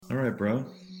All right, bro.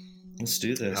 Let's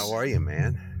do this. How are you,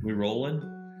 man? We rolling?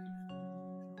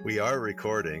 We are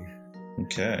recording.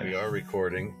 Okay. We are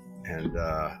recording, and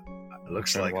it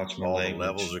looks like all the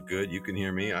levels are good. You can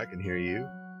hear me. I can hear you.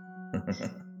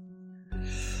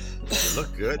 You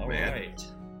look good, all man.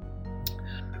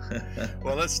 Right.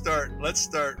 Well, let's start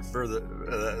further.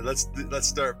 Let's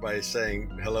start by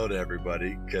saying hello to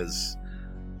everybody, because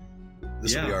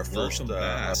this will be our first.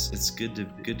 It's good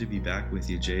to be back with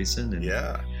you, Jason. And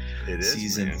yeah, it is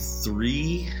season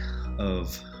 3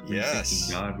 of Yes.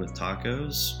 Rethinking God with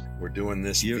Tacos. We're doing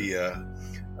this via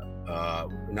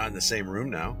not in the same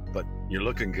room now, but you're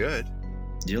looking good.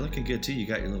 You're looking good too. You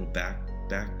got your little back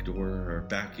door or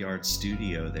backyard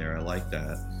studio there. I like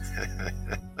that.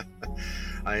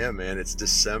 I am, man. It's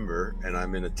December, and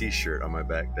I'm in a t-shirt on my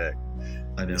back deck.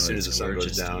 I know. As soon as the sun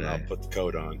goes down, today. I'll put the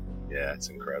coat on. Yeah, it's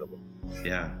incredible.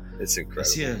 Yeah, it's incredible.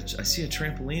 I see a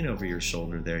trampoline over your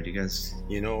shoulder there. Do you guys,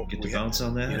 get to bounce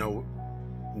on that?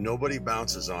 Nobody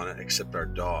bounces on it except our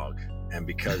dog. And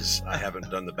because I haven't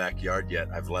done the backyard yet,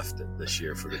 I've left it this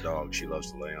year for the dog. She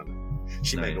loves to lay on it.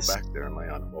 She may go back there and lay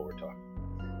on it while we're talking.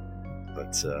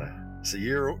 But so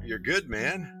you're good,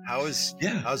 man. How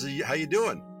you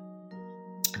doing?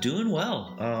 Doing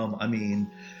well.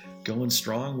 Going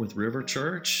strong with River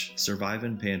Church,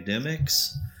 surviving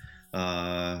pandemics,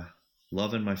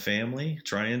 loving my family,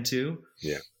 trying to.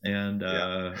 Yeah. And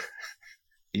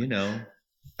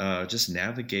just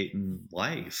navigating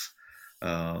life.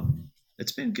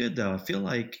 It's been good though. I feel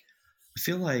like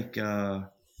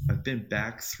I've been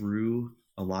back through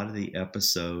a lot of the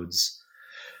episodes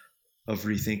of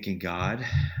Rethinking God.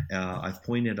 I've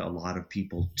pointed a lot of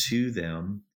people to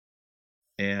them,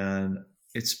 and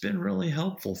it's been really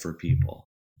helpful for people.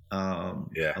 A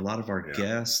lot of our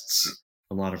guests,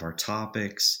 a lot of our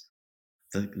topics.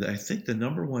 I think the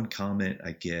number one comment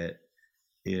I get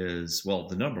is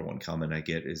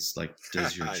like,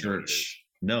 does your church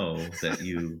know that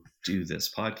you do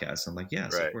this podcast? I'm like,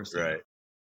 yes, of course. Right.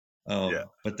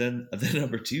 But then the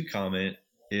number 2 comment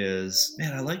is,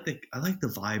 man, I like the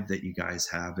vibe that you guys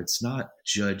have. It's not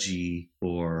judgy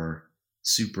or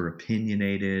super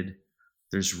opinionated.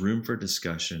 There's room for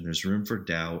discussion. There's room for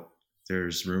doubt.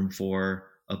 There's room for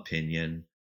opinion.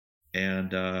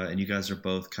 And you guys are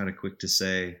both kind of quick to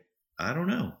say, I don't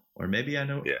know. Or maybe I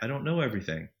know. I don't know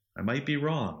everything. I might be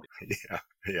wrong.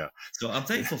 Yeah. So I'm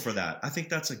thankful for that. I think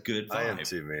that's a good vibe. I am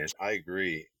too, man. I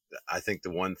agree. I think the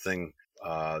one thing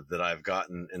that I've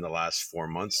gotten in the last 4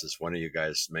 months is, when are you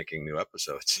guys making new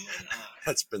episodes?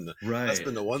 That's been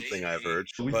the one thing I've heard.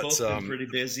 We've both been pretty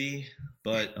busy,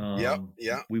 but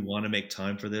we want to make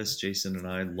time for this. Jason and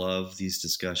I love these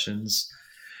discussions.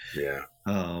 Yeah.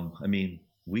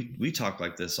 We talk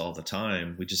like this all the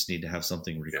time. We just need to have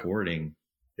something recording.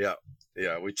 Yeah.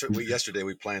 We yesterday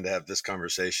we planned to have this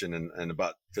conversation, and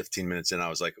about 15 minutes in, I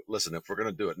was like, listen, if we're going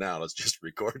to do it now, let's just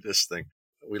record this thing.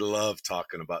 We love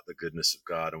talking about the goodness of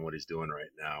God and what he's doing right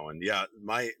now. And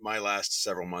my last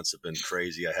several months have been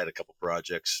crazy. I had a couple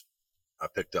projects. I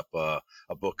picked up a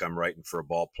book I'm writing for a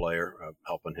ball player,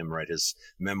 helping him write his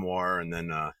memoir. And then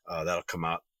that'll come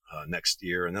out next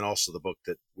year. And then also the book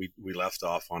that we left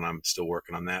off on, I'm still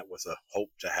working on that with a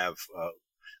hope to have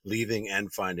Leaving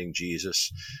and Finding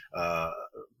Jesus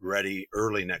ready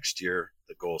early next year.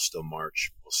 The goal is still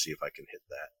March. We'll see if I can hit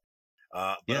that.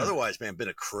 But otherwise, man, been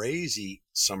a crazy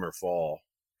summer, fall.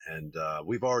 And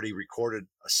we've already recorded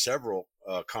several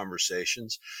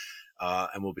conversations.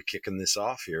 And we'll be kicking this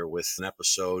off here with an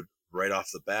episode right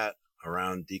off the bat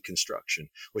around deconstruction,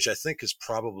 which I think is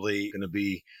probably going to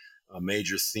be a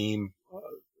major theme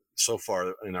so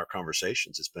far in our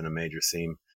conversations. It's been a major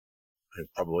theme. It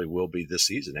probably will be this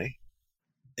season, eh?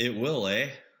 It will, eh?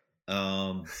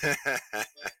 The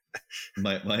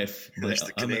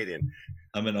Canadian.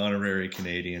 I'm an honorary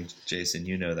Canadian, Jason.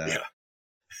 You know that.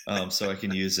 Yeah. So I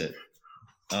can use it.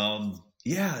 I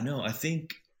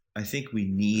think we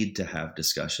need to have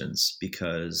discussions,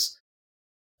 because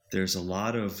there's a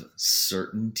lot of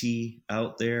certainty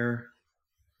out there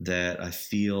that I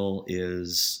feel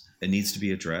it needs to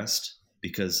be addressed,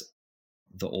 because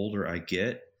the older I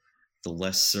get, the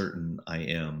less certain I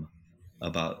am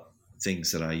about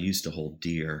things that I used to hold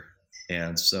dear.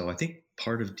 And so I think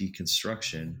part of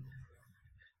deconstruction,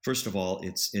 first of all,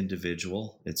 it's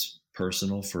individual, it's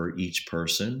personal for each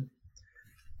person,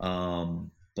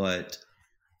 but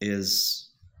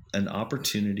is an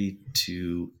opportunity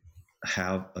to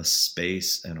have a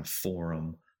space and a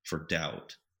forum for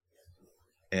doubt.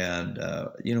 And,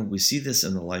 we see this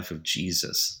in the life of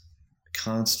Jesus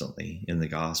constantly in the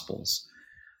Gospels.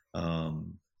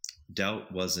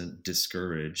 Doubt wasn't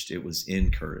discouraged, it was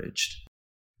encouraged.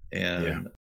 And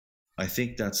I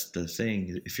think that's the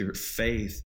thing. If your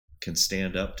faith can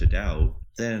stand up to doubt,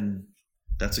 then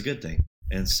that's a good thing.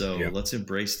 And so Yeah. let's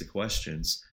embrace the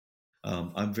questions.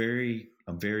 I'm very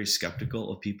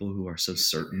skeptical of people who are so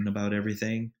certain about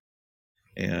everything.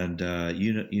 And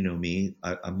you know me,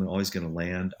 I'm always going to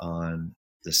land on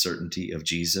the certainty of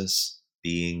Jesus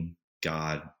being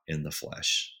God in the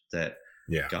flesh. That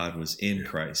Yeah. God was in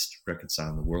Christ,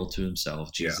 reconciling the world to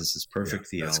Himself. Jesus is perfect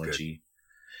theology.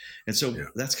 And so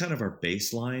that's kind of our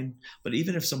baseline. But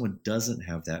even if someone doesn't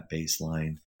have that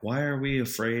baseline, why are we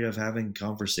afraid of having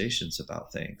conversations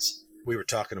about things? We were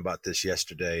talking about this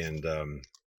yesterday, and I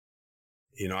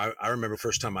remember the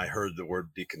first time I heard the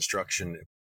word deconstruction,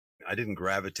 I didn't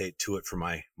gravitate to it for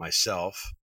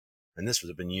myself. And this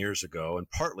have been years ago, and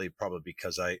partly probably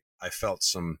because I felt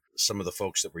some of the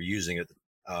folks that were using it,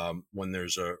 when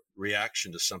there's a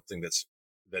reaction to something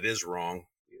that is wrong,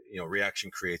 reaction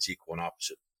creates equal and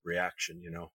opposite reaction,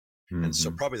 Mm-hmm. And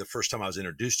so probably the first time I was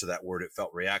introduced to that word, it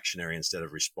felt reactionary instead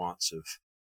of responsive.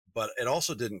 But it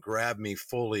also didn't grab me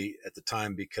fully at the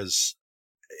time because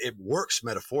it works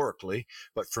metaphorically.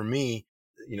 But for me,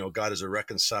 God is a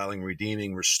reconciling,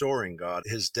 redeeming, restoring God.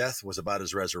 His death was about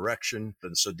his resurrection.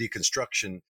 And so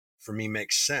deconstruction for me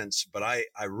makes sense. But I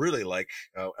really like,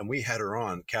 and we had her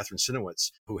on, Catherine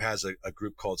Sinowitz, who has a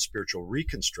group called Spiritual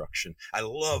Reconstruction. I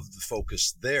love the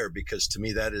focus there because to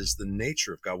me, that is the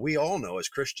nature of God. We all know as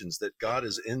Christians that God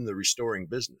is in the restoring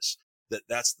business,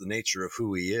 that's the nature of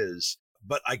who he is.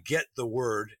 But I get the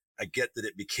word. I get that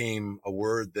it became a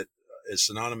word that is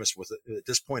synonymous with, at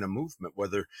this point, a movement,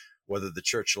 whether the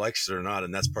church likes it or not.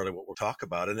 And that's part of what we'll talk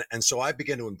about. And so I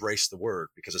began to embrace the word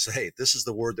because I said, hey, this is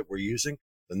the word that we're using.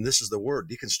 Then this is the word.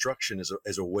 Deconstruction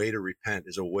is a way to repent,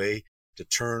 is a way to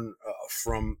turn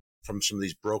from some of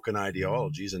these broken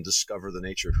ideologies and discover the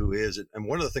nature of who he is. And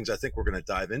one of the things I think we're going to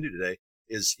dive into today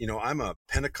is, I'm a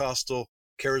Pentecostal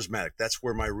charismatic. That's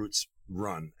where my roots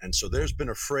run. And so there's been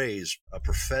a phrase, a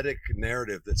prophetic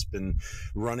narrative that's been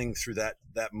running through that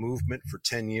movement for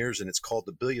 10 years, and it's called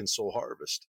the billion soul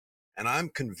harvest. And I'm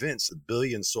convinced the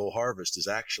billion soul harvest is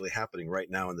actually happening right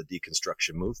now in the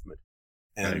deconstruction movement.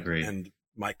 And, I agree. And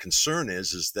my concern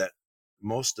is that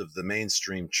most of the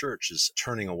mainstream church is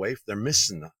turning away. They're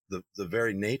missing the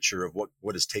very nature of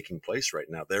what is taking place right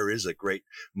now. There is a great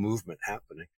movement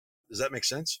happening. Does that make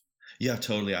sense? Yeah,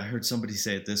 totally. I heard somebody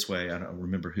say it this way. I don't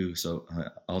remember who, so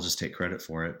I'll just take credit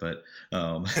for it. But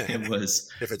it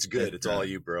was if it's good, it's all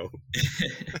you, bro.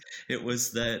 It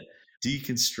was that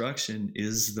deconstruction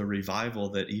is the revival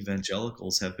that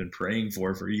evangelicals have been praying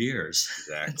for years.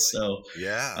 Exactly. And so,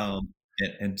 yeah.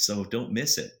 And so, don't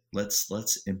miss it.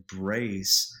 Let's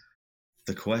embrace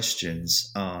the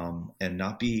questions and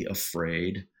not be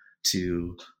afraid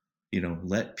to,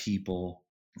 let people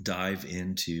dive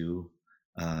into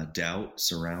doubt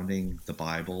surrounding the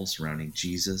Bible, surrounding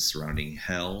Jesus, surrounding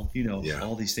hell,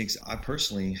 all these things. I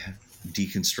personally have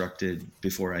deconstructed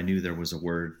before I knew there was a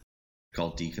word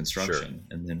called deconstruction. Sure.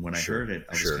 And then when I heard it,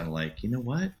 I was kind of like, you know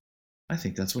what? I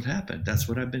think that's what happened. That's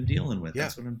what I've been dealing with. Yeah.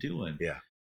 That's what I'm doing. Yeah.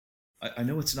 I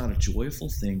know it's not a joyful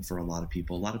thing for a lot of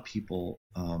people. A lot of people,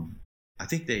 I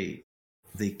think they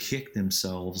kick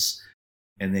themselves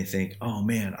and they think, oh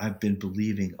man, I've been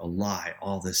believing a lie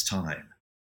all this time.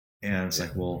 And it's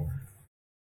like, well,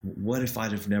 what if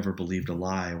I'd have never believed a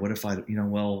lie? What if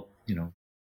the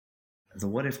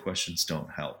what if questions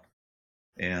don't help.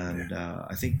 And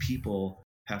I think people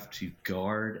have to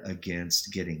guard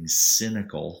against getting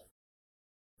cynical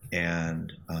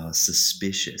and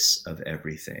suspicious of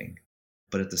everything.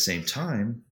 But at the same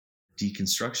time,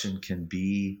 deconstruction can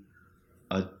be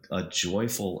a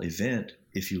joyful event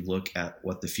if you look at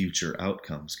what the future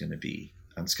outcome is going to be.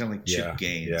 It's kind of like Chip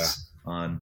Gaines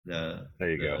on the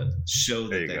show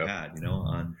that they had,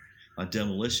 on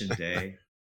Demolition Day.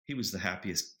 He was the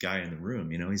happiest guy in the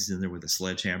room. He's in there with a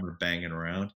sledgehammer banging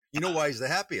around. You know why he's the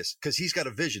happiest? Because he's got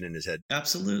a vision in his head.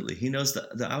 Absolutely. He knows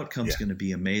the outcome's going to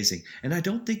be amazing. And I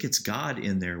don't think it's God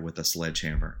in there with a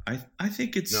sledgehammer. I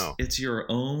think it's your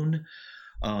own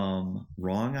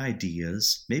wrong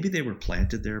ideas. Maybe they were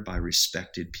planted there by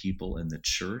respected people in the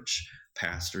church,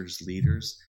 pastors,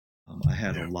 leaders. I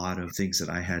had a lot of things that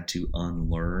I had to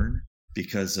unlearn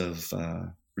because of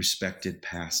respected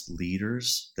past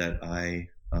leaders that I,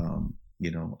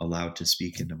 allowed to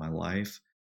speak into my life.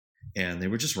 And they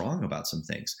were just wrong about some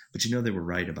things, but they were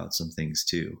right about some things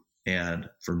too. And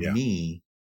for me,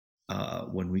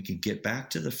 when we can get back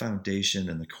to the foundation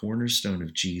and the cornerstone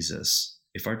of Jesus,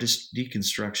 if our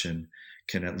deconstruction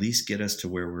can at least get us to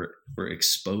where we're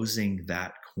exposing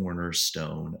that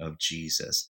cornerstone of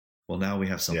Jesus, well, now we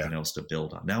have something else to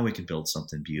build on. Now we can build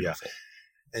something beautiful.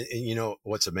 And you know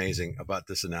what's amazing about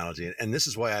this analogy, and this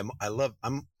is why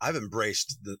I've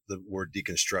embraced the word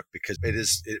deconstruct, because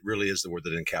it really is the word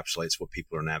that encapsulates what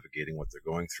people are navigating, what they're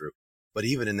going through. But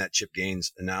even in that Chip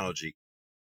Gaines analogy,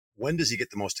 when does he get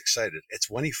the most excited? It's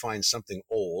when he finds something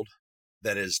old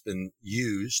that has been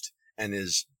used and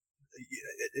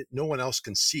no one else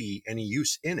can see any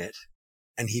use in it.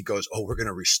 And he goes, oh, we're going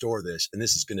to restore this. And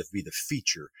this is going to be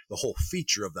the whole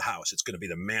feature of the house. It's going to be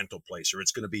the mantelpiece, or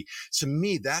it's going to be, to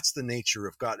me, that's the nature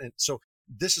of God. And so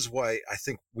this is why I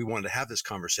think we wanted to have this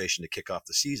conversation to kick off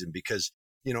the season, because,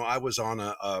 I was on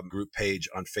a group page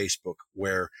on Facebook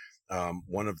where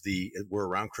we're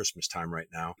around Christmas time right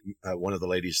now. One of the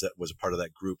ladies that was a part of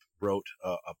that group wrote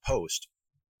a post,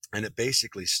 and it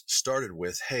basically started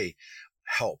with, hey,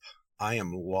 help. I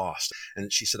am lost.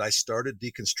 And she said, I started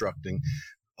deconstructing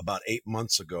about 8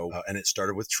 months ago, and it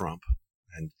started with Trump.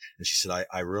 And she said,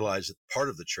 I realized that part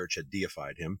of the church had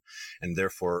deified him, and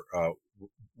therefore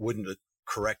wouldn't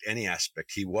correct any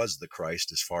aspect. He was the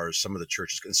Christ as far as some of the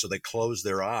churches. And so they closed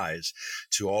their eyes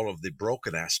to all of the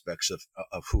broken aspects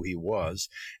of who he was.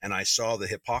 And I saw the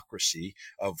hypocrisy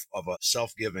of a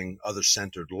self-giving,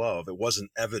 other-centered love. It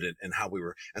wasn't evident in how we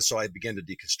were. And so I began to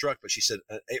deconstruct. But she said,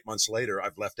 8 months later,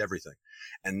 I've left everything.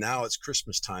 And now it's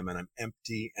Christmas time, and I'm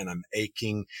empty and I'm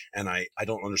aching, and I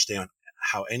don't understand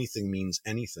how anything means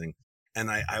anything. And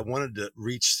I wanted to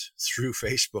reach through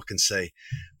Facebook and say,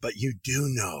 but you do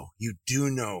know,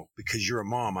 because you're a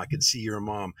mom. I can see you're a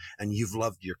mom, and you've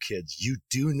loved your kids. You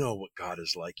do know what God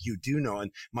is like. You do know.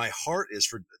 And my heart is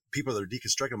for people that are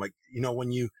deconstructing. I'm like,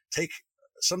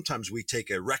 sometimes we take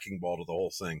a wrecking ball to the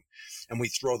whole thing, and we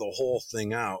throw the whole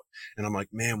thing out. And I'm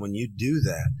like, man, when you do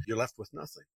that, you're left with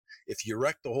nothing. If you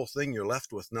wreck the whole thing, you're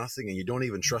left with nothing, and you don't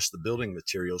even trust the building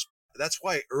materials. That's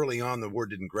why early on the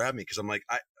word didn't grab me, because I'm like,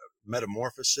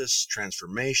 metamorphosis,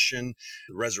 transformation,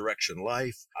 resurrection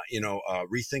life,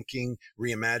 rethinking,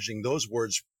 reimagining, those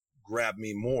words grab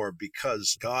me more,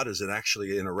 because God is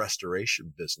actually in a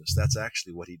restoration business. That's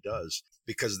actually what he does,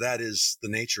 because that is the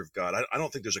nature of God. I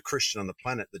don't think there's a Christian on the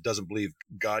planet that doesn't believe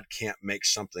God can't make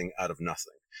something out of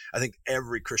nothing. I think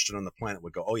every Christian on the planet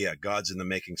would go, oh yeah, God's in the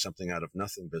making something out of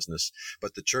nothing business.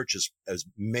 But the church has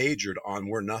majored on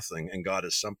we're nothing and God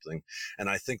is something. And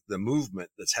I think the movement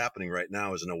that's happening right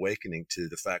now is an awakening to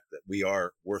the fact that we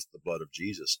are worth the blood of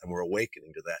Jesus, and we're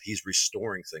awakening to that. He's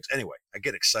restoring things. Anyway, I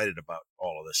get excited about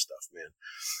all of this stuff, man.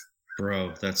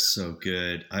 Bro, that's so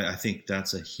good. I think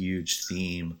that's a huge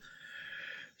theme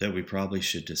that we probably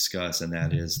should discuss, and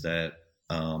that is that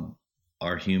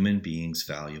are human beings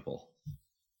valuable?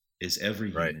 Is every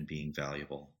human being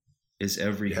valuable? Is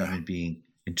every human being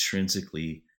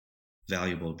intrinsically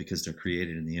valuable because they're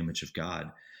created in the image of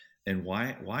God? And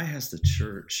why has the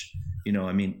church,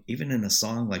 even in a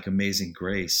song like Amazing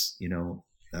Grace,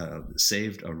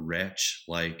 saved a wretch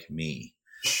like me?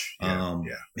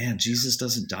 Man, Jesus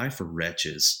doesn't die for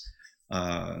wretches.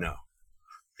 No.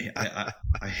 I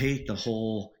hate the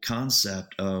whole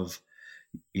concept of,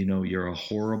 you're a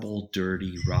horrible,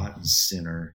 dirty, rotten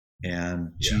sinner,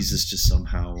 and Jesus just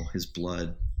somehow, his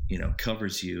blood,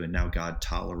 covers you, and now God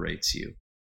tolerates you,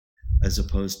 as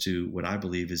opposed to what I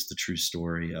believe is the true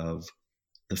story of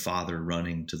the father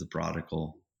running to the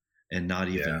prodigal and not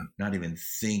even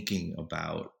thinking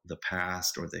about the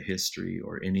past or the history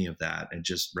or any of that, and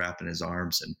just wrapping his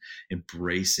arms and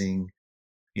embracing,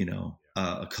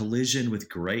 a collision with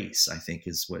grace, I think,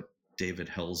 is what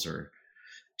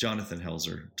Jonathan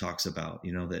Helzer talks about,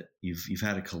 that you've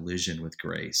had a collision with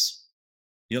grace.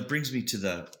 It brings me to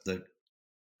the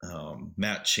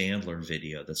Matt Chandler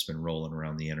video that's been rolling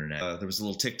around the internet. There was a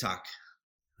little TikTok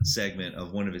segment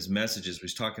of one of his messages where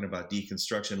he's talking about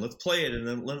deconstruction. Let's play it, and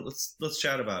then let's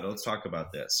chat about it. Let's talk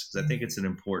about this, because I think it's an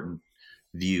important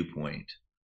viewpoint.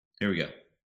 Here we go.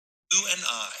 You and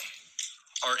I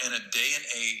are in a day and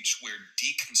age where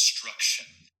deconstruction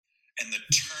and the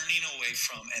turning away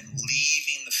from and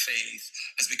leaving the faith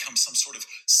has become some sort of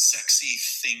sexy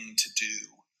thing to do.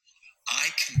 I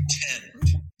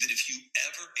contend that if you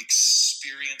ever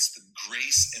experience the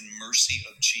grace and mercy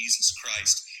of Jesus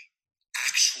Christ,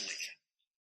 actually,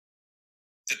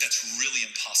 that's really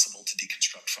impossible to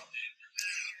deconstruct from.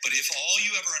 But if all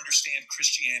you ever understand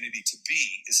Christianity to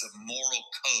be is a moral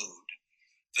code,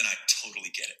 then I totally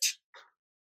get it.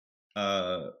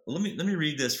 Let me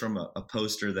read this from a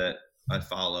poster that I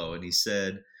follow, and he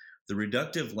said, the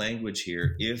reductive language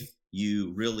here, if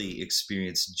you really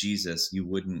experienced Jesus, you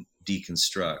wouldn't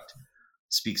deconstruct,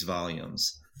 speaks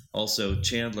volumes. Also,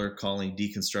 Chandler calling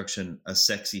deconstruction a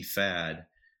sexy fad,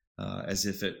 as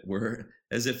if it were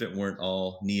as if it weren't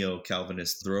all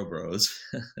neo-Calvinist throwbros.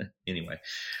 Anyway,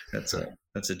 that's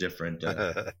a different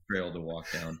trail to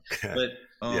walk down. But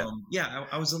Yeah.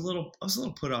 I was a little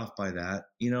put off by that.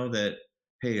 That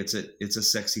hey, it's a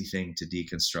sexy thing to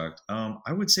deconstruct.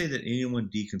 I would say that anyone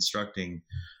deconstructing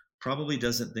probably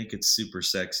doesn't think it's super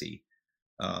sexy.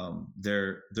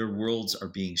 Their worlds are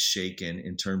being shaken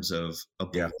in terms of a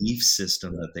belief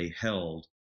system that they held.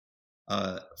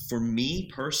 For me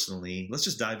personally, let's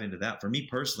just dive into that. For me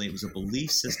personally, it was a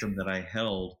belief system that I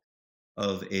held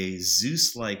of a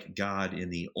Zeus-like God in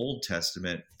the Old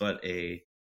Testament, but a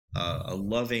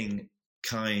loving,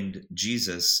 kind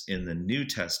Jesus in the New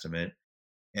Testament.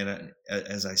 And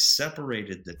as I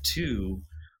separated the two,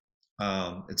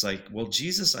 it's like, well,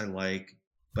 Jesus I like,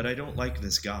 but I don't like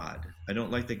this God. I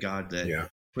don't like the God that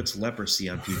puts leprosy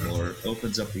on people or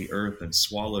opens up the earth and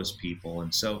swallows people.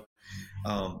 And so,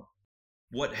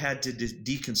 what had to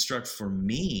deconstruct for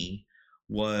me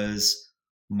was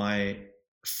my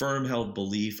firm held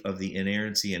belief of the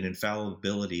inerrancy and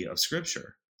infallibility of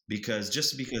Scripture. Because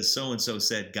just because so and so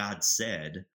said God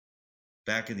said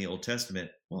back in the Old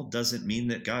Testament, well, doesn't mean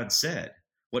that God said.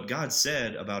 What God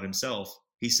said about himself,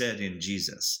 he said in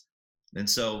Jesus. And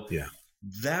so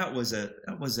that was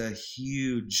a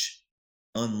huge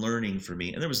unlearning for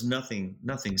me. And there was nothing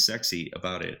sexy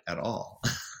about it at all.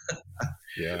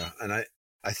 Yeah. And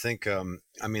I think,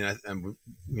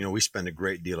 we spend a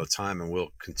great deal of time, and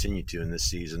we'll continue to in this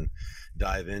season,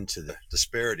 dive into the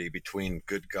disparity between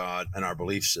good God and our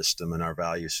belief system and our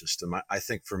value system. I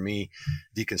think for me,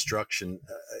 deconstruction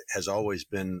has always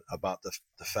been about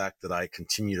the fact that I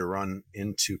continue to run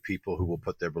into people who will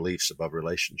put their beliefs above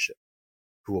relationship,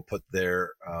 who will put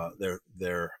their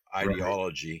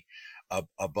ideology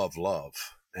above love,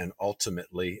 and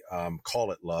ultimately call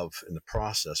it love in the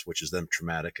process, which is then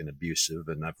traumatic and abusive.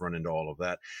 And I've run into all of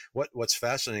that. What's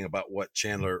fascinating about what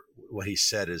Chandler, what he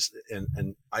said is,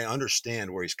 and I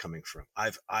understand where he's coming from.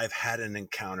 I've had an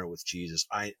encounter with Jesus.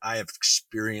 I have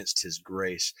experienced his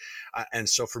grace. And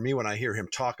so for me, when I hear him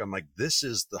talk, I'm like, this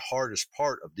is the hardest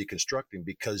part of deconstructing,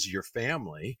 because your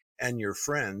family and your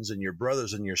friends and your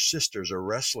brothers and your sisters are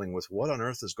wrestling with what on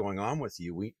earth is going on with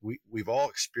you. We've all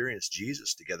experienced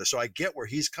Jesus together. So I get where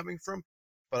he's coming from,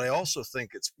 but I also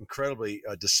think it's incredibly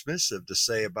dismissive to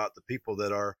say about the people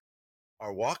that are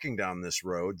walking down this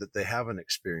road that they haven't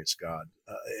experienced God.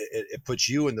 It puts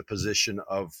you in the position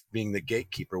of being the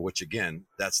gatekeeper, which again,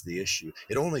 that's the issue.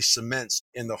 It only cements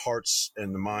in the hearts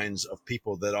and the minds of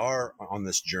people that are on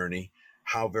this journey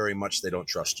how very much they don't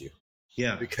trust you.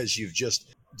 Yeah. Because you've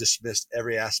just dismissed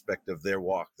every aspect of their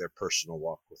walk, their personal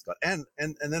walk with God. And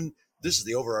then this is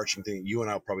the overarching thing you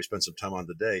and I'll probably spend some time on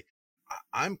today.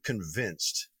 I'm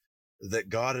convinced that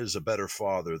God is a better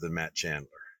father than Matt Chandler.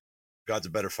 God's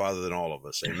a better father than all of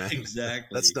us. Amen.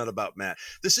 Exactly. That's not about Matt.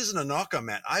 This isn't a knock on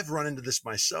Matt. I've run into this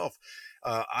myself.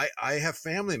 I have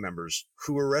family members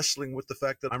who are wrestling with the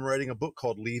fact that I'm writing a book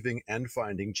called Leaving and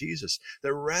Finding Jesus.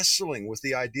 They're wrestling with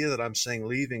the idea that I'm saying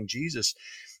leaving Jesus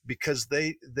because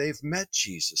they've met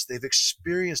Jesus. They've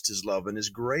experienced his love and his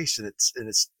grace. And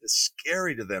it's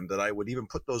scary to them that I would even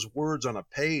put those words on a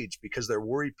page because they're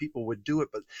worried people would do it.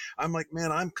 But I'm like,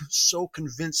 man, I'm so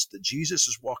convinced that Jesus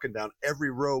is walking down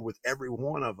every road with every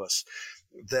one of us,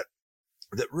 that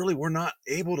really we're not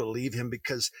able to leave him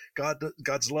because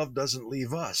God's love doesn't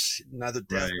leave us. Neither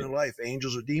death nor life,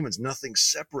 angels or demons, nothing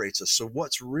separates us. So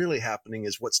what's really happening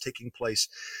is what's taking place.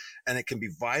 And it can be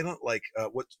violent, like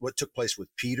what took place with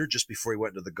Peter just before he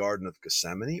went into the Garden of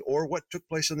Gethsemane, or what took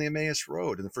place on the Emmaus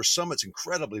Road. And for some, it's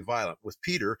incredibly violent. With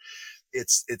Peter,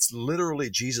 it's literally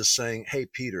Jesus saying, hey,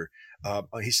 Peter,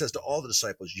 he says to all the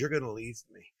disciples, you're going to leave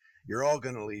me. You're all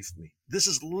going to leave me. This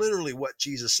is literally what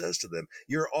Jesus says to them.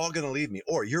 You're all going to leave me,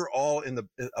 or you're all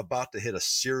about to hit a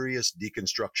serious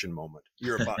deconstruction moment.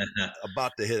 You're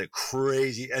about to hit a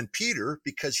crazy. And Peter,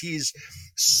 because he's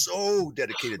so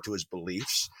dedicated to his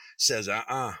beliefs, says,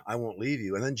 I won't leave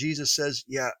you. And then Jesus says,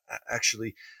 yeah,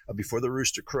 actually, before the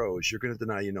rooster crows, you're going to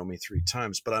deny you know me 3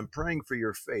 times. But I'm praying for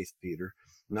your faith, Peter,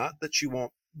 not that you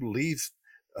won't leave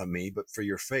me, but for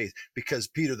your faith. Because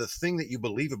Peter, the thing that you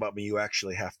believe about me, you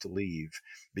actually have to leave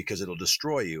because it'll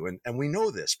destroy you. And we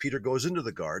know this. Peter goes into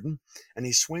the garden and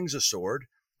he swings a sword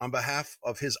on behalf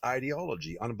of his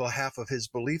ideology, on behalf of his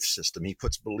belief system. He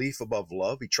puts belief above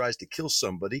love. He tries to kill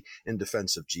somebody in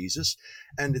defense of Jesus.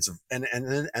 And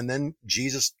then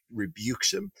Jesus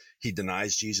rebukes him. He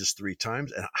denies Jesus 3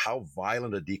 times. And how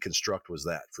violent a deconstruct was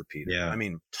that for Peter? Yeah. I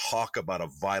mean, talk about a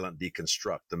violent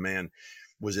deconstruct. The man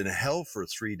was in hell for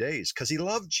 3 days because he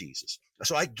loved Jesus.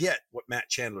 So I get what Matt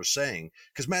Chandler's saying,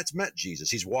 because Matt's met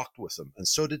Jesus. He's walked with him. And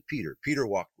so did Peter. Peter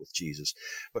walked with Jesus.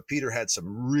 But Peter had some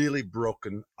really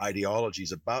broken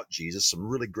ideologies about Jesus, some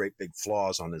really great big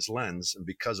flaws on his lens. And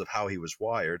because of how he was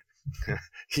wired,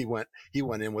 he went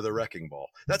in with a wrecking ball.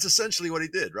 That's essentially what he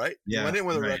did, right? Yeah, he went in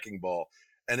with a right. wrecking ball.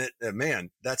 And man,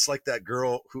 that's like that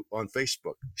girl who on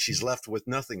Facebook, she's left with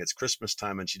nothing. It's Christmas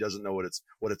time and she doesn't know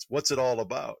what's it all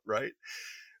about, right?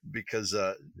 Because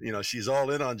she's all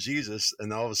in on Jesus,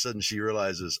 and all of a sudden she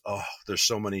realizes, oh, there's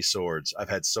so many swords. I've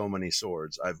had so many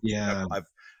swords.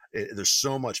 There's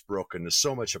so much broken. There's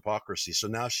so much hypocrisy. So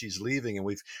now she's leaving,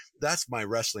 and that's my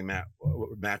wrestling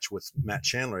match with Matt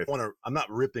Chandler. I'm not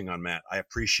ripping on Matt. I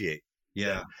appreciate.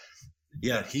 Yeah.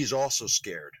 But he's also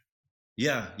scared.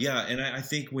 Yeah. And I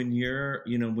think when you're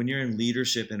in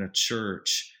leadership in a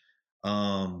church,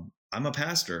 I'm a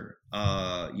pastor.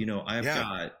 I've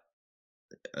got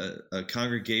a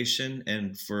congregation,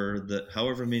 and for the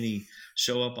however many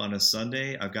show up on a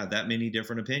Sunday, I've got that many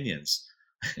different opinions.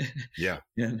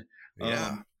 And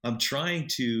I'm trying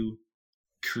to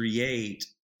create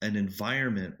an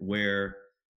environment where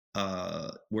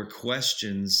any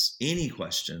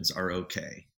questions are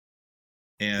okay.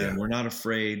 And we're not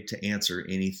afraid to answer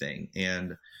anything.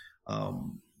 And,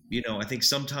 I think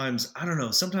sometimes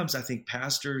I think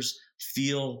pastors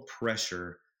feel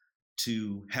pressure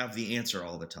to have the answer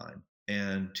all the time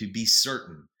and to be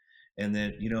certain. And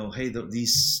that, hey,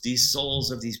 these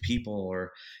souls of these people,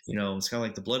 or, it's kind of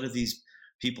like the blood of these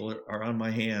people are on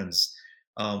my hands.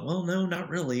 Well, no, not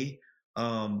really.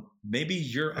 Maybe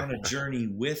you're on a journey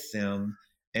with them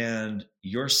and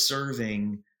you're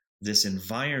serving this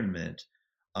environment.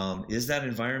 Is that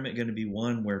environment going to be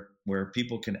one where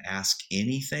people can ask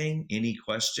anything, any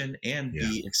question, and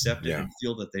be accepted and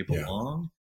feel that they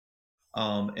belong?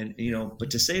 But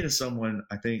to say to someone,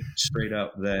 I think straight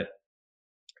up that,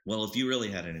 well, if you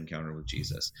really had an encounter with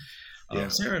Jesus,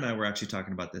 Sarah and I were actually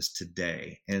talking about this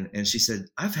today, and she said,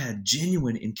 I've had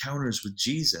genuine encounters with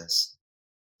Jesus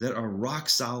that are rock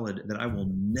solid that I will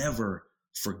never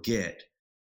forget.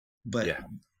 But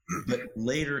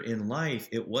later in life,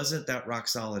 it wasn't that rock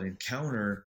solid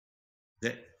encounter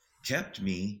that kept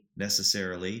me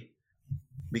necessarily,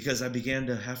 because I began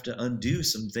to have to undo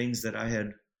some things that I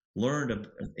had learned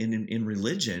in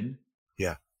religion.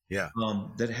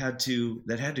 That had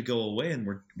to go away and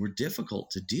were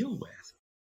difficult to deal with.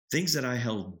 Things that I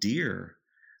held dear,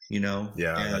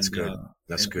 that's good.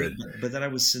 That's good. But that I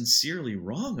was sincerely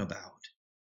wrong about.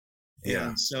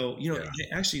 And so,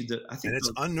 actually, I think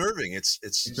it's unnerving. It's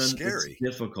scary.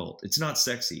 It's difficult. It's not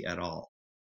sexy at all.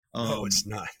 No, it's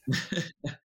not.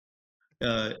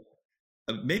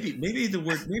 Maybe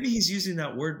he's using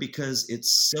that word because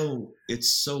it's so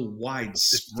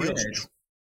widespread.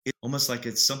 It's almost like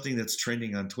it's something that's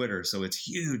trending on Twitter. So it's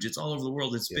huge. It's all over the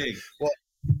world. It's big. Well,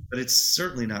 but it's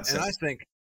certainly not sexy. And I think,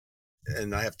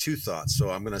 and I have two thoughts,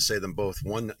 so I'm going to say them both.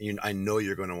 One, I know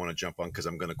you're going to want to jump on because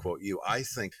I'm going to quote you. I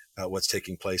think what's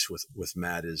taking place with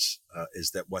Matt is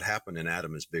that what happened in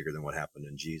Adam is bigger than what happened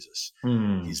in Jesus.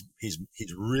 He's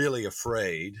really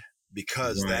afraid,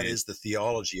 because that is the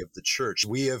theology of the church.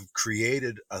 We have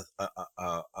created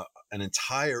an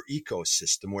entire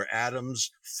ecosystem where Adam's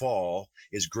fall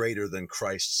is greater than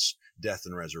Christ's death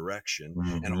and resurrection.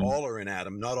 And all are in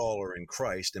Adam, not all are in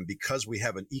Christ. And because we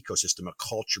have an ecosystem, a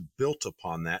culture built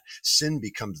upon that, sin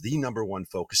becomes the number one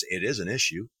focus. It is an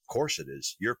issue. Of course it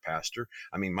is. You're a pastor.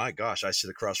 I mean, my gosh, I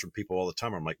sit across from people all the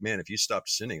time. I'm like, man, if you stopped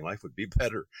sinning, life would be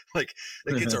better. Like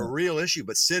it's a real issue,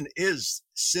 but sin is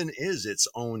its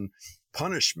own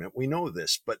punishment. We know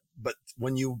this, but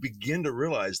when you begin to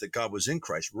realize that God was in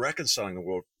Christ, reconciling the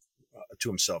world to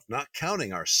himself, not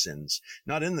counting our sins,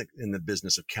 not in the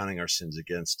business of counting our sins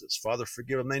against us. Father,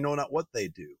 forgive them; they know not what they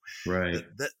do. Right.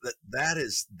 That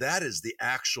is the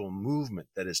actual movement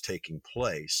that is taking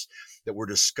place. That we're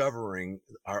discovering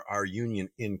our union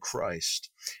in Christ,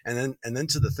 and then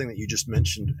to the thing that you just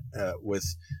mentioned with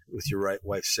your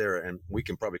wife Sarah, and we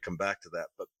can probably come back to that,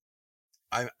 but.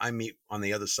 I meet on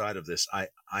the other side of this. I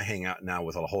hang out now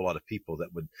with a whole lot of people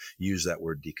that would use that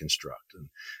word deconstruct,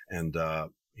 and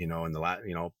in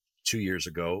the 2 years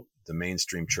ago, the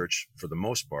mainstream church, for the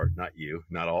most part, not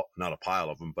a pile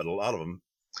of them, but a lot of them,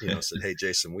 said, "Hey,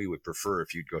 Jason, we would prefer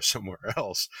if you'd go somewhere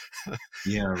else."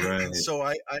 Yeah, right. So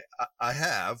I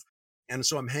have. And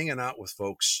so I'm hanging out with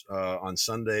folks on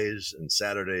Sundays and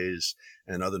Saturdays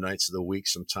and other nights of the week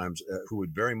sometimes who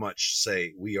would very much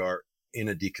say we are in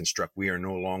a deconstruct. We are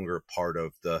no longer part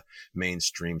of the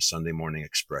mainstream Sunday morning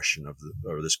expression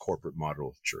or this corporate model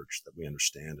of church that we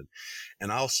understand. And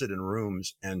I'll sit in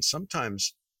rooms, and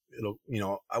sometimes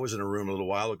I was in a room a little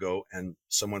while ago and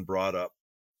someone brought up,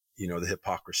 the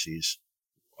hypocrisies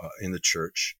in the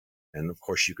church. And of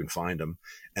course you can find them,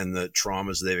 and the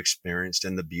traumas they've experienced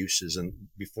and the abuses. And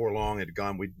before long it had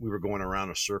gone, we were going around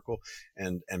a circle,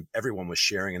 and everyone was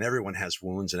sharing, and everyone has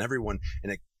wounds, and everyone,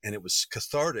 and it was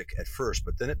cathartic at first,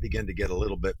 but then it began to get a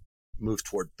little bit moved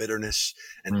toward bitterness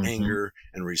and anger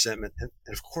and resentment. And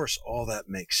of course, all that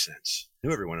makes sense. I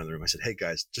knew everyone in the room. I said, hey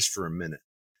guys, just for a minute.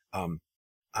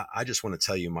 I just want to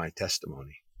tell you my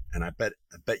testimony. And I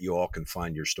bet you all can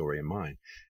find your story in mine.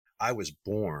 I was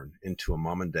born into a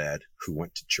mom and dad who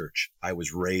went to church. I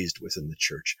was raised within the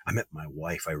church. I met my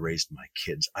wife. I raised my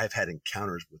kids. I've had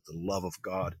encounters with the love of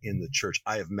God in the church.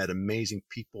 I have met amazing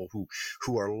people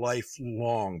who are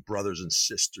lifelong brothers and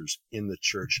sisters in the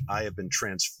church. I have been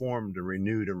transformed and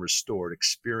renewed and restored,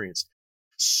 experienced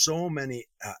so many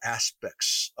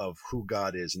aspects of who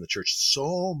God is in the church.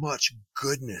 So much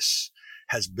goodness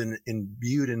has been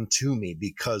imbued into me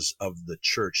because of the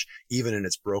church, even in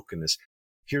its brokenness.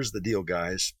 Here's the deal,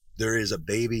 guys. There is a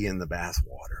baby in the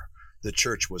bathwater. The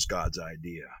church was God's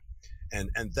idea. And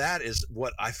that is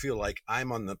what I feel like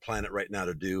I'm on the planet right now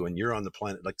to do. And you're on the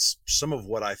planet. Like some of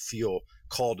what I feel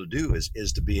called to do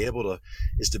is to be able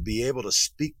to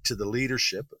speak to the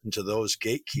leadership and to those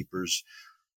gatekeepers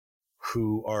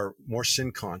who are more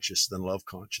sin conscious than love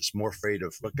conscious, more afraid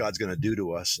of what God's going to do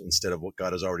to us instead of what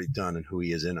God has already done and who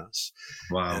he is in us.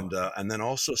 Wow. And then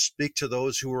also speak to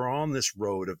those who are on this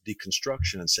road of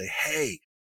deconstruction and say, hey,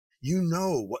 you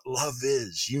know what love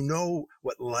is. You know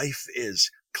what life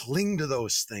is. Cling to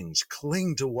those things.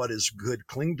 Cling to what is good.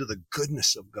 Cling to the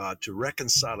goodness of God, to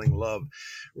reconciling love,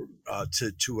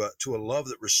 to a love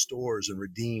that restores and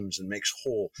redeems and makes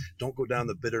whole. Don't go down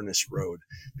the bitterness road,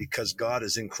 because God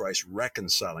is in Christ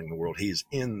reconciling the world. He is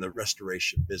in the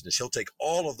restoration business. He'll take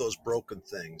all of those broken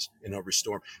things and he'll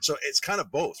restore them. So it's kind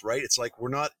of both, right? It's like we're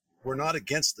not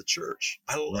against the church.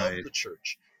 I love the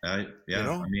church. I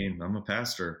mean, I'm a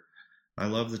pastor. I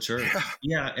love the church.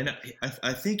 Yeah. And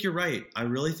I think you're right. I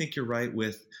really think you're right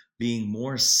with being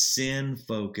more sin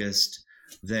focused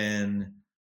than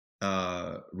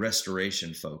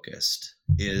restoration focused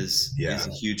is a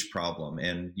huge problem.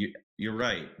 And you're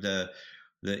right. The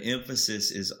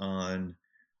emphasis is on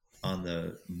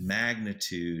the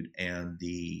magnitude and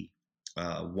the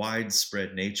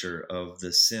widespread nature of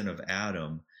the sin of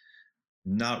Adam,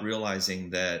 not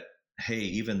realizing that, hey,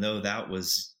 even though that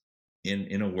was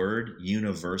in a word,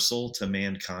 universal to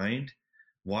mankind,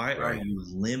 why are you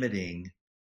limiting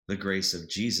the grace of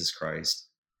Jesus Christ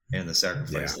and the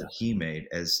sacrifice that he made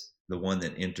as the one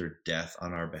that entered death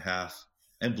on our behalf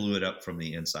and blew it up from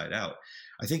the inside out?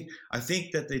 I think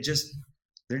that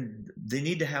they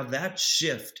need to have that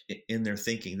shift in their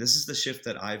thinking. This is the shift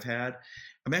that I've had.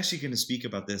 I'm actually going to speak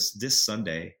about this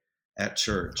Sunday at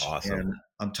church. Awesome. And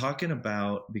I'm talking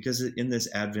about, because in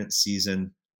this Advent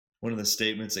season, one of the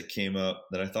statements that came up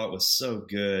that I thought was so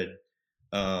good,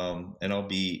 and I'll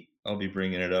be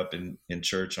bringing it up in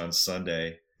church on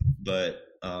Sunday, but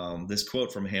this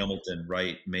quote from Hamilton,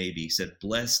 right, maybe, said,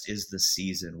 "Blessed is the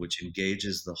season which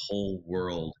engages the whole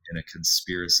world in a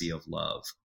conspiracy of love."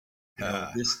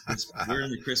 We're in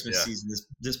the Christmas season.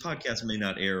 This podcast may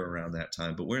not air around that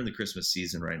time, but we're in the Christmas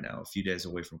season right now, a few days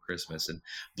away from Christmas. And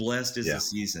blessed is the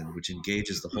season which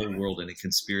engages the whole world in a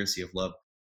conspiracy of love.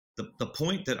 The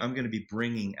point that I'm going to be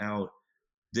bringing out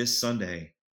this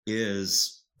Sunday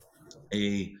is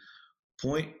a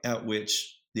point at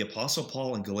which the Apostle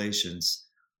Paul in Galatians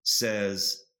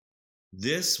says,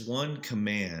 this one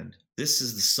command, this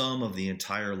is the sum of the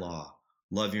entire law.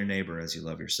 Love your neighbor as you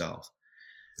love yourself.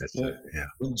 That's it. Yeah.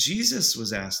 When Jesus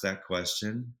was asked that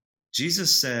question,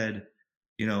 Jesus said,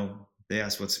 they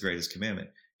asked, what's the greatest commandment?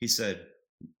 He said,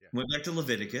 went back to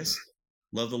Leviticus,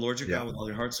 love the Lord your God with all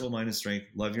your heart, soul, mind, and strength.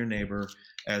 Love your neighbor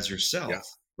as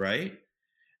yourself, right?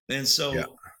 And so,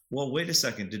 well, wait a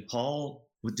second. Did Paul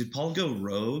go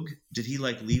rogue? Did he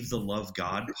leave the love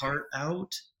God part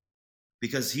out?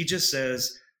 Because he just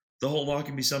says the whole law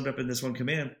can be summed up in this one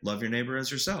command: love your neighbor as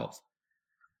yourself.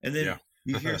 And then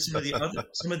you hear some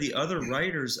of the other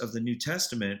writers of the New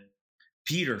Testament,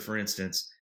 Peter, for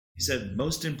instance, he said,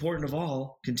 most important of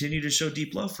all, continue to show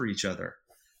deep love for each other.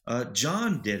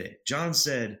 John did it. John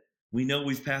said, we know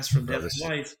we've passed from death to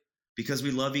life because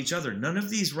we love each other. None of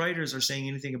these writers are saying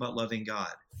anything about loving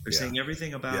God. They're saying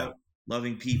everything about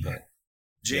loving people.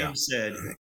 James said,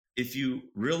 if you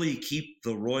really keep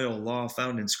the royal law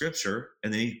found in Scripture,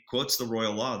 and then he quotes the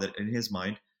royal law that in his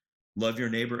mind, love your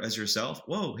neighbor as yourself.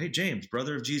 Whoa, hey, James,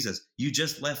 brother of Jesus, you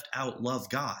just left out love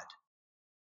God.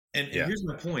 And here's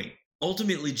my point.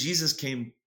 Ultimately, Jesus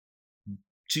came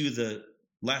to the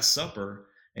Last Supper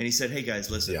And he said, hey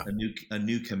guys, listen, Yeah. a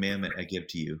new commandment I give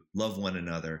to you, love one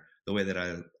another the way that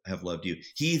I have loved you.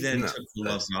 He then No, took the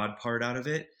love God part out of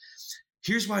it.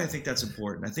 Here's why I think that's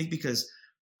important. I think because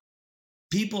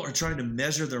people are trying to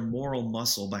measure their moral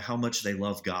muscle by how much they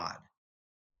love God,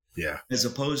 yeah, as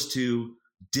opposed to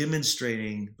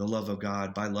demonstrating the love of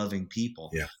God by loving people.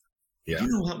 yeah, yeah. You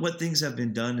know what things have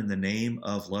been done in the name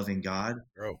of loving God?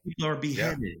 Bro. People are Yeah,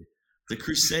 beheaded. The yeah,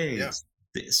 Crusades,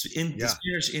 the yeah,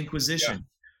 Spanish yeah, Inquisition.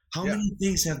 How yeah. many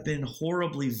things have been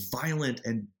horribly violent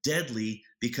and deadly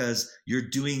because you're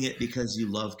doing it because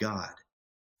you love God?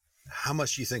 How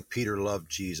much do you think Peter loved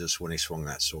Jesus when he swung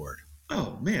that sword?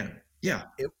 Oh, man. Yeah.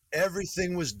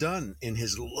 Everything was done in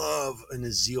his love and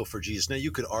his zeal for Jesus. Now,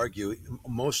 you could argue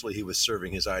mostly he was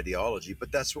serving his ideology, but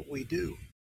that's what we do.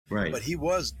 Right. But he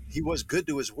was good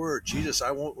to his word. Jesus,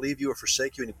 I won't leave you or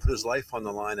forsake you. And he put his life on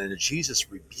the line, and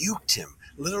Jesus rebuked him,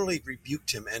 literally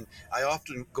rebuked him. And I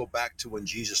often go back to when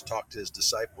Jesus talked to his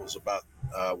disciples about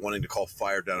wanting to call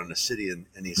fire down on a city.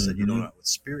 And he said, you don't know what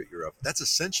spirit you're of. That's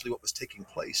essentially what was taking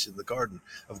place in the Garden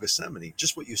of Gethsemane.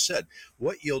 Just what you said.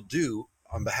 What you'll do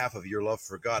on behalf of your love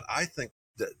for God. I think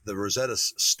that the Rosetta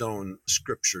Stone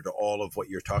scripture to all of what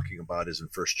you're talking about is in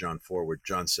 1 John 4, where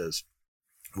John says,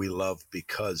 we love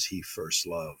because he first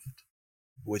loved,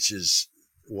 which is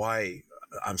why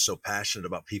I'm so passionate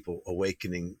about people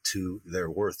awakening to their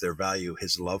worth, their value,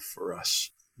 his love for us.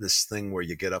 This thing where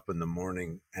you get up in the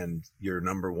morning and your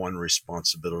number one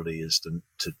responsibility is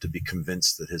to be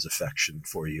convinced that his affection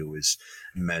for you is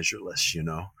measureless, you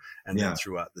know, and then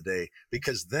throughout the day,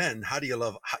 because then how do you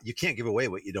love? You can't give away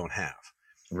what you don't have.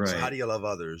 Right. So how do you love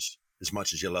others as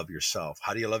much as you love yourself?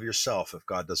 How do you love yourself if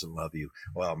God doesn't love you?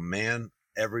 Well, man,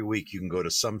 every week you can go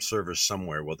to some service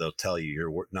somewhere where they'll tell you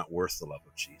you're not worth the love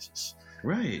of Jesus.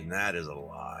 Right. And that is a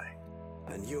lie.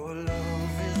 And your love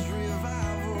is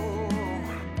revival.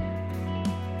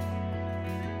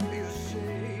 You're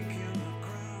shaking the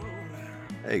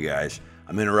ground. Hey guys,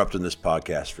 I'm interrupting this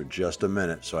podcast for just a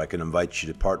minute so I can invite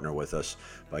you to partner with us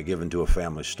by giving to A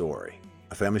Family Story.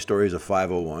 A Family Story is a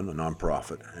 501, a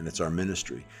nonprofit, and it's our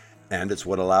ministry. And it's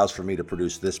what allows for me to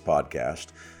produce this podcast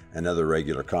and other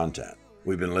regular content.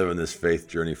 We've been living this faith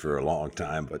journey for a long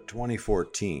time, but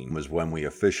 2014 was when we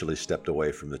officially stepped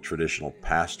away from the traditional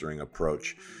pastoring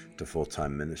approach to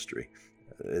full-time ministry.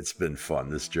 It's been fun.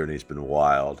 This journey's been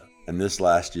wild. And this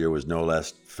last year was no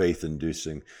less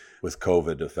faith-inducing, with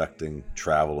COVID affecting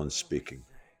travel and speaking.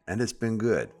 And it's been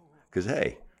good, because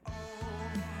hey,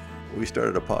 we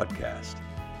started a podcast.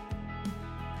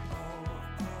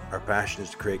 Our passion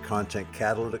is to create content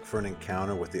catalytic for an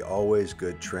encounter with the always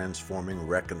good, transforming,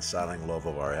 reconciling love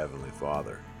of our Heavenly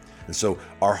Father. And so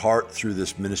our heart through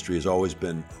this ministry has always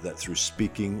been that through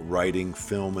speaking, writing,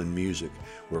 film, and music,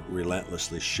 we're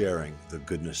relentlessly sharing the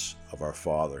goodness of our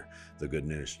Father, the good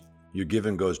news. Your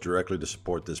giving goes directly to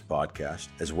support this podcast,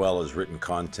 as well as written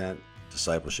content,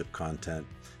 discipleship content,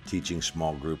 teaching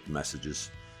small group messages,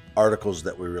 articles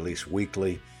that we release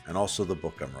weekly, and also the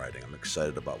book I'm writing. I'm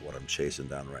excited about what I'm chasing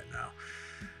down right now.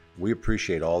 We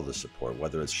appreciate all the support,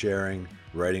 whether it's sharing,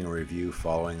 writing a review,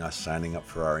 following us, signing up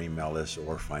for our email list,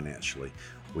 or financially.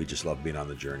 We just love being on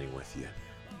the journey with you.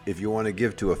 If you want to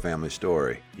give to A Family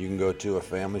Story, you can go to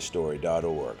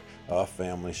afamilystory.org,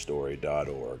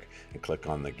 afamilystory.org, and click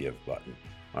on the Give button.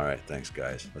 All right, thanks,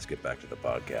 guys. Let's get back to the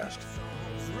podcast.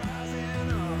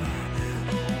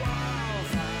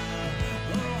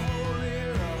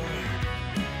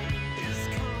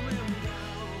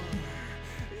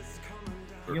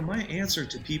 You know, my answer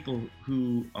to people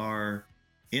who are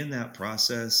in that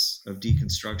process of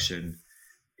deconstruction,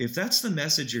 if that's the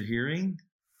message you're hearing,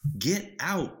 get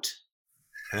out.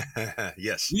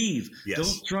 Yes. Leave. Yes.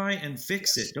 Don't try and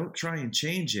fix it. Don't try and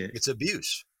change it. It's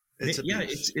abuse. It's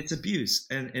abuse. It's abuse.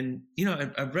 And you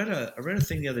know, I read a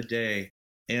thing the other day,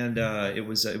 and it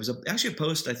was actually a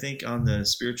post, I think, on the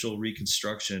Spiritual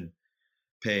Reconstruction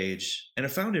page, and I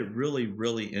found it really,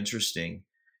 really interesting.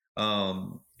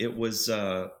 It was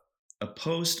a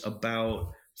post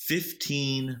about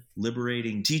 15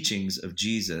 liberating teachings of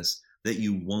Jesus that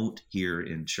you won't hear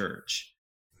in church.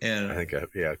 And I think,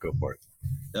 go for it.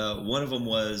 One of them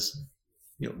was,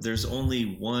 you know, there's only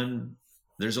one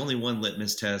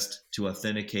litmus test to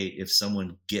authenticate if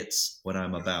someone gets what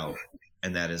I'm about,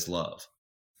 and that is love.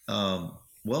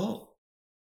 Well,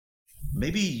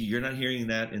 maybe you're not hearing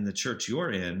that in the church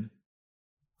you're in,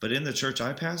 but in the church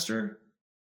I pastor,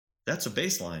 that's a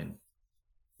baseline.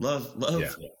 Love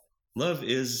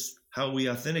is how we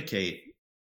authenticate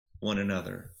one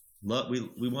another.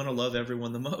 We want to love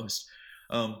everyone the most.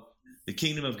 The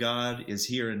kingdom of God is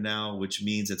here and now, which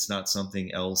means it's not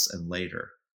something else and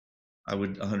later. I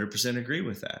would 100% agree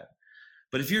with that.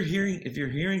 But if you're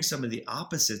hearing some of the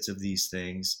opposites of these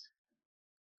things,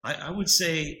 I would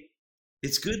say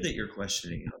it's good that you're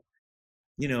questioning them.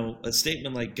 You know, a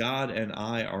statement like God and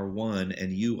I are one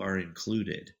and you are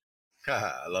included.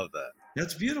 I love that.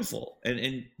 That's beautiful.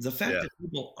 And the fact that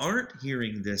people aren't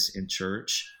hearing this in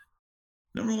church,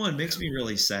 number one, makes me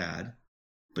really sad.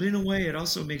 But in a way, it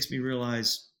also makes me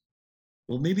realize,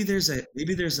 well, maybe there's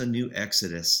a new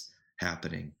exodus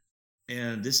happening.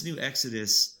 And this new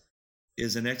exodus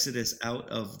is an exodus out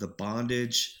of the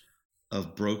bondage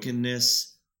of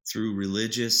brokenness through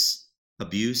religious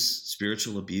abuse,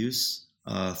 spiritual abuse,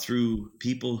 through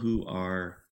people who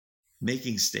are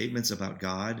making statements about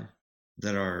God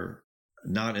that are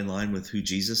not in line with who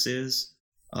Jesus is,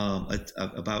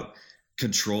 about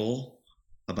control,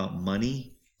 about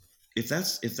money. If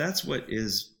that's what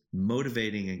is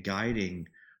motivating and guiding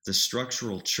the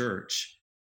structural church,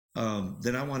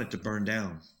 then I want it to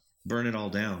burn it all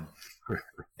down.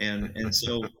 And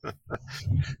so,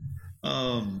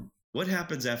 what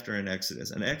happens after an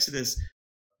exodus? An exodus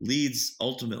leads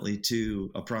ultimately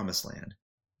to a promised land.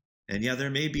 And yeah, there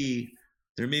may be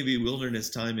wilderness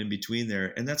time in between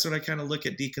there, and that's what I kind of look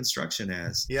at deconstruction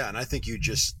as. Yeah, and I think you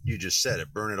just said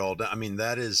it, burn it all down. I mean,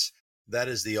 that is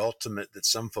the ultimate that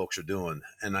some folks are doing,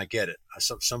 and I get it.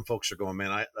 Some folks are going,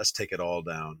 man, let's take it all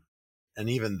down. And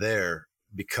even there,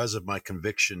 because of my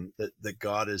conviction that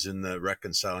God is in the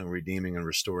reconciling, redeeming, and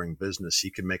restoring business, he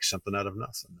can make something out of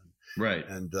nothing. Right.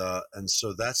 And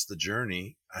so that's the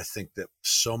journey I think that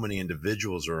so many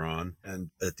individuals are on,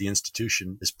 and that the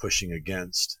institution is pushing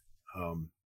against.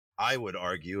 I would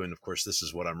argue, and of course this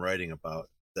is what I'm writing about,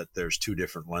 that there's two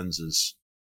different lenses,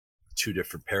 two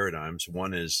different paradigms.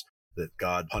 One is that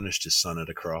God punished his son at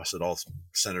a cross. It all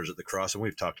centers at the cross. And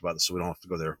we've talked about this, so we don't have to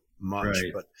go there much.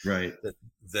 Right, but right.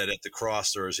 That at the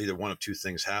cross, there was either one of two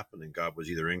things happening. God was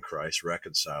either in Christ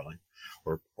reconciling,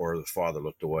 or the Father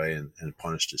looked away and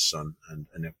punished his son. And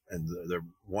the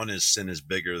one is sin is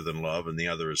bigger than love, and the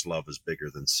other is love is bigger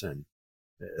than sin.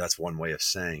 That's one way of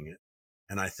saying it.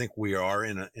 And I think we are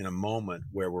in a moment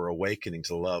where we're awakening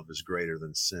to love is greater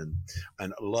than sin.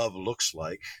 And love looks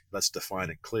like, let's define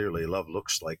it clearly, love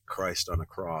looks like Christ on a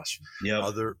cross. Yep.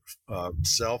 Other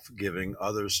self-giving,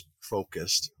 others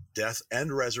focused, death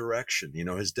and resurrection. You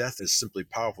know, his death is simply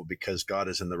powerful because God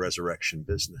is in the resurrection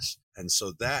business. And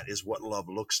so that is what love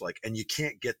looks like. And you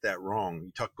can't get that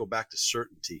wrong. Go back to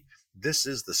certainty. This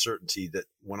is the certainty that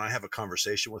when I have a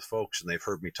conversation with folks and they've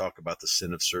heard me talk about the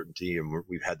sin of certainty, and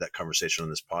we've had that conversation on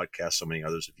this podcast, so many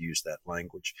others have used that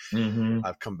language. Mm-hmm.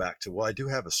 I've come back to, well, I do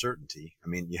have a certainty. I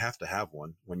mean, you have to have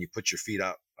one. When you put your feet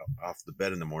out off the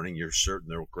bed in the morning, you're certain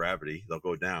they'll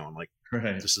go down. Like,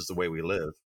 right. This is the way we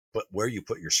live. But where you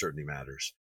put your certainty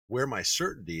matters. Where my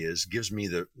certainty is gives me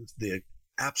the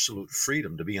absolute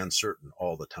freedom to be uncertain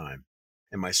all the time.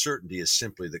 And my certainty is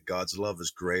simply that God's love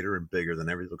is greater and bigger than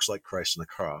everything. Looks like Christ on the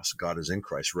cross. God is in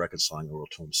Christ, reconciling the world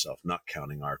to himself, not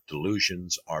counting our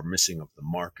delusions, our missing of the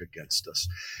mark against us.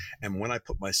 And when I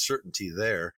put my certainty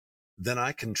there, then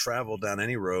I can travel down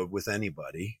any road with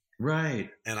anybody. Right.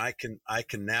 And I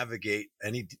can navigate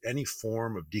any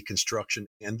form of deconstruction.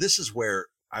 And this is where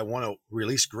I want to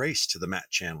release grace to the Matt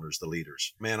Chandlers, the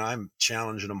leaders. Man, I'm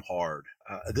challenging them hard.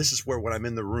 This is where when I'm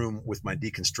in the room with my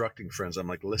deconstructing friends, I'm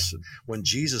like, listen, when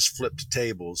Jesus flipped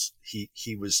tables,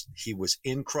 he was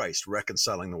in Christ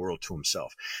reconciling the world to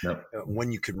himself. Yep.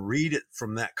 When you can read it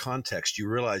from that context, you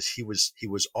realize he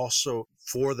was also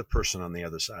for the person on the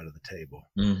other side of the table.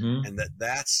 Mm-hmm. And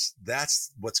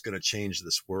that's what's going to change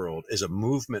this world, is a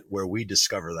movement where we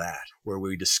discover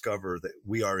that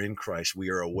we are in Christ. We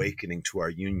are awakening to our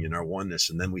union, our oneness,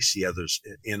 and then we see others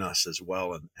in us as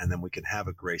well. And then we can have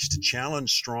a grace to challenge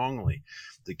strongly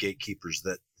the gatekeepers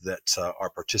that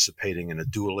are participating in a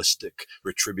dualistic,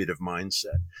 retributive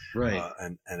mindset, right?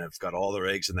 And have got all their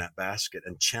eggs in that basket,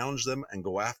 and challenge them and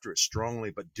go after it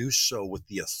strongly, but do so with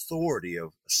the authority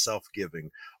of self-giving,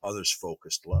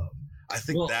 others-focused love. I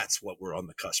think that's what we're on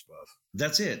the cusp of.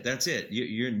 That's it.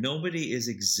 You're nobody is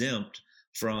exempt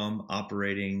from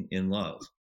operating in love.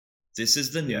 This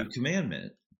is the new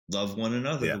commandment. Love one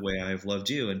another the way I have loved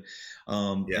you. And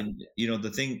you know,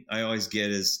 the thing I always get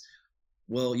is,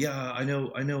 well, yeah, I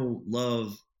know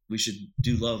love, we should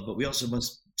do love, but we also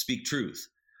must speak truth.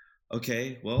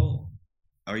 Okay, well,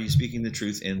 are you speaking the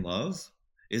truth in love?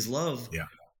 Is love,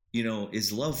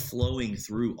 is love flowing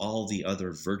through all the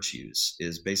other virtues,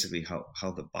 is basically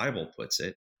how the Bible puts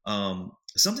it.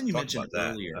 Something you mentioned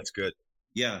earlier. That's good.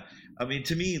 Yeah. I mean,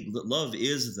 to me, love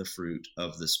is the fruit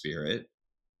of the Spirit.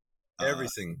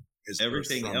 Everything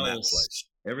else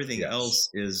Everything Yes. else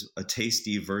is a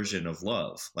tasty version of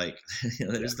love. Like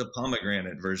there's the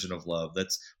pomegranate version of love.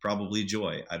 That's probably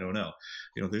joy. I don't know.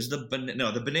 There's the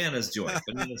banana's joy.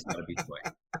 Banana's got to be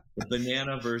joy. The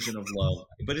banana version of love,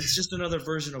 but it's just another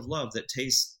version of love that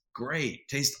tastes great,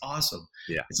 tastes awesome.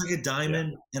 Yeah. It's like a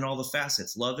diamond and all the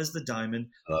facets. Love is the diamond.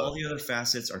 All the other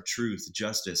facets are truth,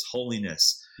 justice,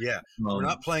 holiness. Yeah. We're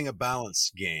not playing a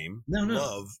balance game. No.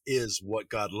 Love is what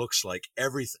God looks like.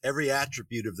 Every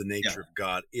attribute of the nature of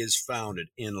God is founded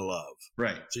in love.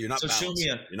 Right. So you're not balancing.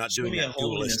 You're not show doing me that a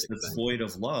holiness dualistic that's thing. void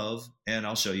of love, and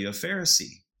I'll show you a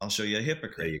Pharisee. I'll show you a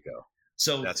hypocrite. There you go.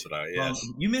 So that's what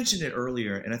you mentioned it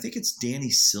earlier, and I think it's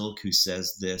Danny Silk who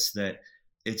says this, that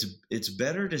it's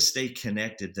better to stay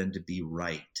connected than to be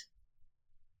right.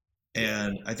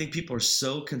 And I think people are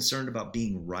so concerned about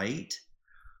being right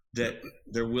that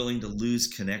they're willing to lose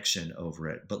connection over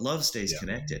it. But love stays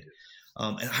connected.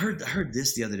 And I heard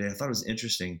this the other day. I thought it was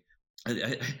interesting.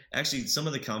 I actually, some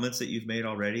of the comments that you've made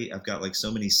already, I've got like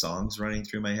so many songs running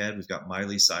through my head. We've got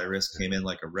Miley Cyrus came in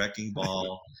like a wrecking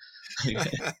ball.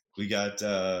 We got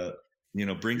bring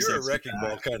You're sexy a wrecking back.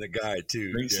 ball kind of guy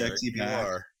too. Bring Derek. sexy you back.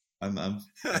 Are.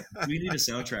 We need a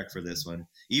soundtrack for this one.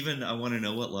 Even I Want to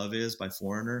Know What Love Is by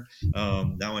Foreigner.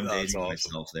 Now I'm dating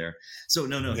myself there. So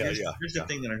no. Here's the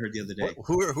thing that I heard the other day.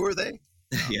 Who are they?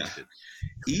 No, yeah.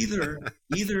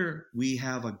 Either we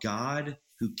have a God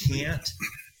who can't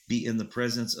be in the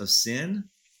presence of sin,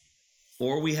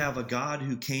 or we have a God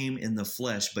who came in the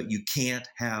flesh, but you can't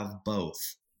have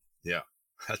both. Yeah.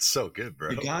 That's so good,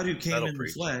 bro. The God who came in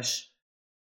the flesh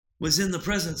was in the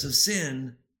presence of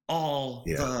sin all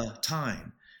the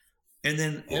time, and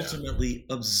then ultimately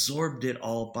absorbed it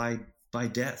all by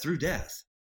death, through death.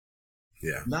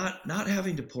 Yeah. Not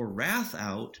having to pour wrath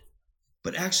out,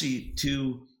 but actually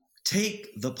to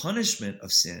take the punishment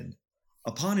of sin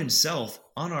upon himself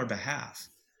on our behalf.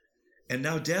 And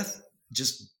now death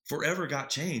just forever got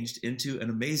changed into an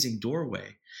amazing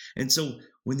doorway. And so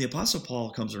when the Apostle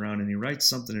Paul comes around and he writes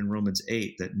something in Romans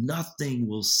 8, that nothing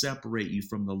will separate you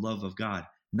from the love of God,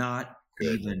 not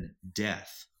even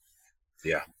death.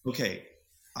 Yeah. Okay.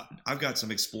 I've got some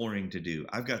exploring to do.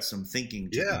 I've got some thinking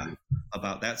to do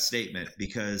about that statement,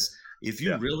 because if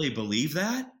you really believe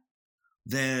that,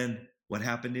 then what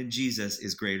happened in Jesus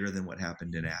is greater than what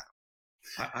happened in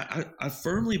Adam. I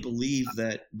firmly believe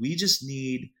that we just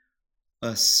need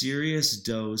a serious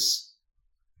dose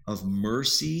of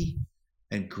mercy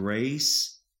and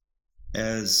grace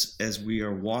as we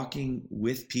are walking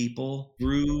with people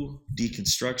through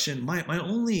deconstruction. My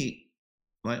only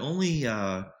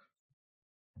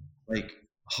like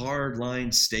hard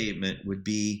line statement would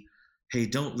be, hey,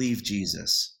 don't leave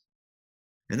Jesus.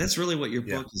 And that's really what your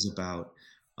book is about.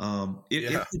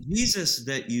 If the Jesus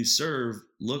that you serve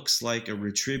looks like a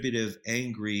retributive,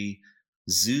 angry,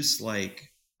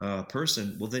 Zeus-like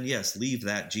person, well, then yes, leave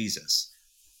that Jesus,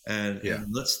 and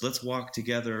let's walk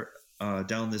together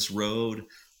down this road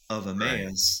of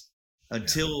Emmaus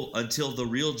until the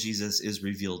real Jesus is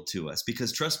revealed to us.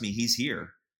 Because trust me, he's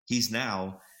here. He's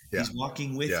now. He's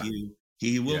walking with you.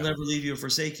 He will never leave you or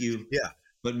forsake you. Yeah.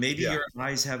 But maybe your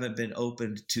eyes haven't been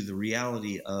opened to the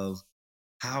reality of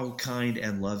how kind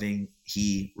and loving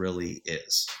he really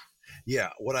is. Yeah.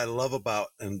 What I love about,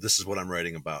 and this is what I'm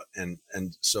writing about, and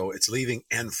so it's leaving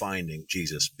and finding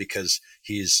Jesus, because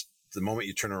he's, the moment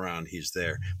you turn around, he's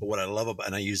there. But what I love about,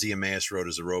 and I use the Emmaus Road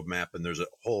as a roadmap, and there's a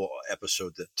whole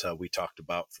episode that we talked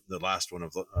about, the last one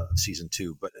of season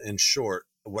 2. But in short,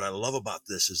 what I love about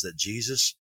this is that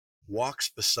Jesus walks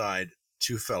beside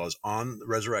two fellows on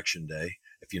resurrection day.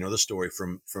 If you know the story,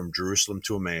 from Jerusalem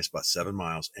to Emmaus, about 7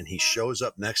 miles, and he shows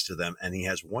up next to them, and he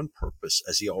has one purpose,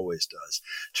 as he always does,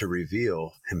 to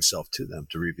reveal himself to them,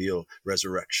 to reveal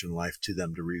resurrection life to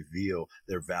them, to reveal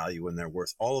their value and their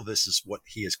worth. All of this is what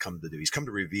he has come to do. He's come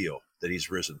to reveal that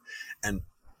he's risen. And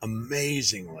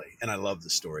amazingly, and I love the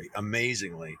story,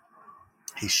 amazingly,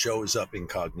 he shows up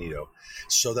incognito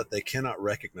so that they cannot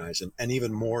recognize him. And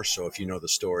even more so, if you know the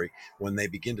story, when they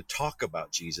begin to talk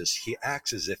about Jesus, he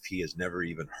acts as if he has never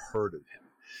even heard of him.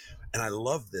 And I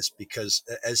love this, because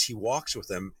as he walks with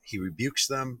them, he rebukes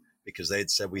them, because they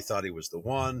had said, we thought he was the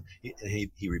one.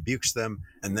 He rebukes them,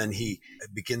 and then he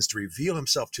begins to reveal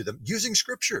himself to them using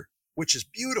scripture, which is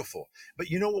beautiful. But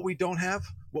you know what we don't have?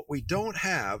 What we don't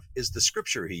have is the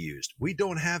scripture he used. We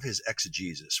don't have his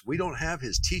exegesis. We don't have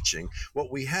his teaching.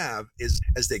 What we have is,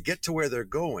 as they get to where they're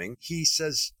going, he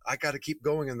says, I got to keep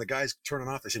going. And the guys turning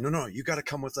off. They say, no, you got to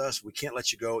come with us. We can't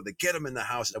let you go. They get him in the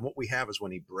house. And what we have is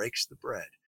when he breaks the bread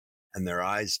and their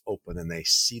eyes open and they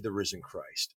see the risen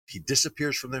Christ. He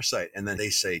disappears from their sight. And then they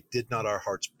say, did not our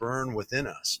hearts burn within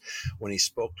us when he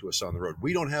spoke to us on the road?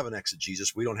 We don't have an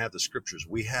exegesis. We don't have the scriptures.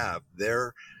 We have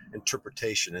their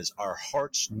interpretation as our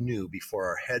hearts knew before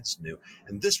our heads knew.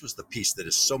 And this was the piece that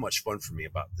is so much fun for me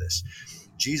about this.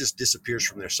 Jesus disappears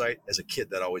from their sight. As a kid,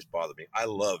 that always bothered me. I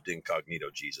loved incognito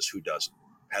Jesus. Who doesn't?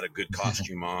 Had a good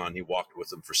costume on. He walked with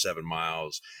them for 7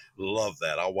 miles. Love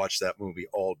that. I'll watch that movie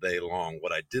all day long.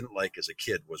 What I didn't like as a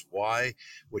kid was, why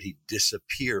would he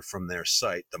disappear from their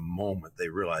sight the moment they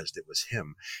realized it was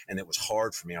him? And it was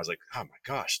hard for me. I was like, oh my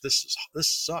gosh, this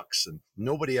sucks. And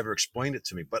nobody ever explained it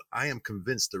to me. But I am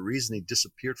convinced the reason he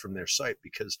disappeared from their sight,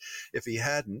 because if he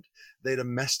hadn't, they'd have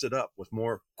messed it up with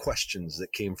more questions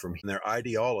that came from their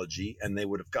ideology, and they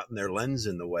would have gotten their lens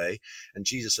in the way. And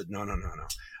Jesus said, no.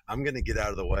 I'm going to get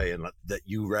out of the way and let that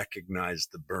you recognize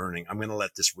the burning. I'm going to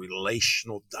let this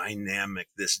relational dynamic,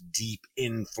 this deep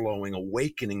inflowing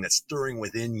awakening that's stirring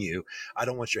within you. I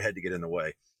don't want your head to get in the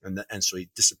way. And so he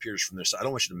disappears from their sight. I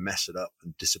don't want you to mess it up,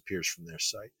 and disappears from their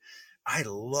sight. I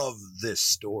love this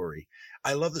story.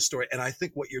 I love the story. And I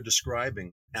think what you're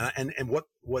describing, and what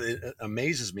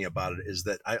amazes me about it is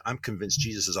that I'm convinced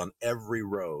Jesus is on every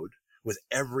road with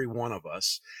every one of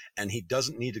us, and he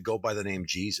doesn't need to go by the name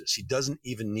Jesus. He doesn't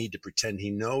even need to pretend he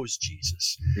knows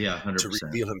Jesus 100%. To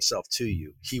reveal himself to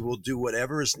you. He will do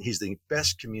whatever he's the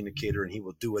best communicator, and he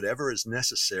will do whatever is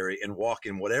necessary and walk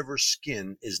in whatever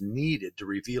skin is needed to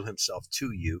reveal himself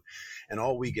to you. And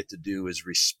all we get to do is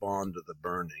respond to the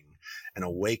burning and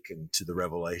awaken to the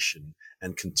revelation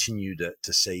and continue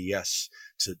to say yes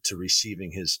to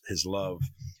receiving his love.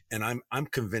 And I'm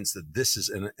convinced that this is,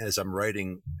 and as I'm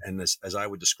writing, and as I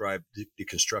would describe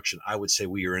deconstruction, I would say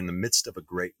we are in the midst of a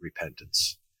great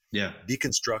repentance. Yeah.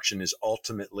 Deconstruction is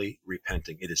ultimately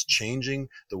repenting. It is changing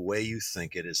the way you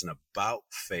think. It is an about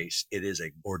face. It is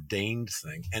a ordained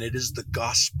thing, and it is the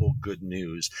gospel good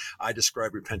news. I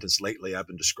describe repentance lately. I've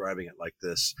been describing it like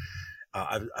this.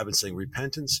 I've been saying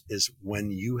repentance is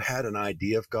when you had an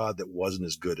idea of God that wasn't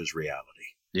as good as reality.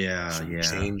 Yeah. So you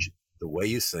change the way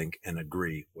you think and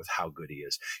agree with how good he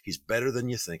is. He's better than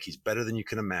you think. He's better than you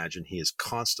can imagine. He is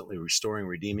constantly restoring,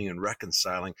 redeeming, and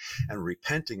reconciling. And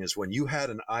repenting is when you had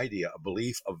an idea, a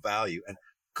belief, a value, and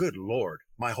good Lord,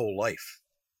 my whole life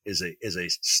is a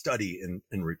study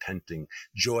in repenting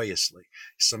joyously,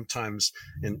 sometimes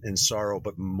in sorrow,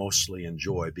 but mostly in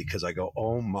joy, because I go,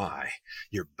 oh my,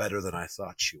 you're better than I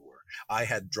thought you were. I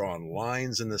had drawn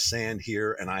lines in the sand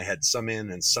here, and I had some in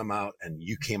and some out, and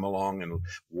you came along and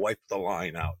wiped the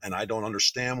line out. And I don't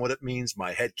understand what it means.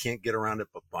 My head can't get around it,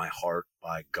 but my heart,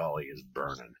 by golly, is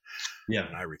burning. Yeah.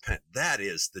 And I repent. That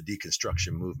is the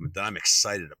deconstruction movement that I'm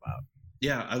excited about.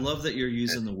 Yeah, I love that you're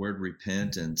using the word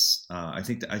repentance. I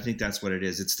think that's what it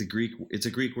is. It's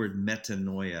a Greek word,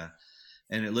 metanoia,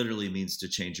 and it literally means to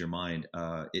change your mind.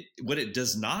 What it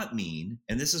does not mean,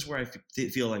 and this is where I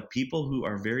feel like people who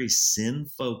are very sin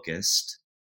focused,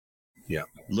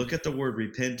 look at the word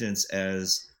repentance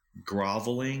as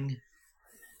groveling,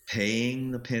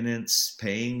 paying the penance,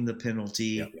 paying the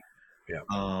penalty.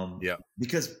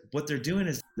 Because what they're doing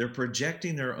is they're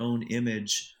projecting their own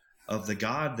image of the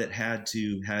God that had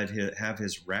to have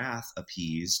his wrath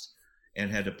appeased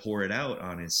and had to pour it out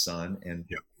on his son and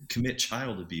commit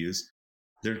child abuse.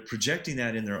 They're projecting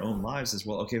that in their own lives as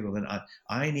well. Okay, well then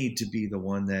I need to be the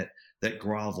one that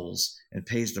grovels and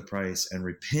pays the price and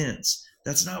repents.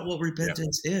 That's not what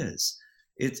repentance is.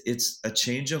 It's a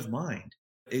change of mind.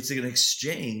 It's an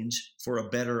exchange for a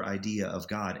better idea of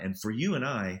God. And for you and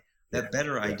I, that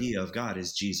better idea of God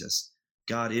is Jesus.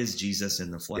 God is Jesus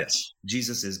in the flesh. Yes.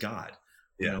 Jesus is God.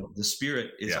 You know, the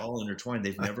Spirit is all intertwined.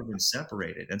 They've never been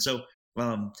separated. And so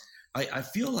I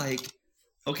feel like,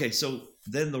 okay, so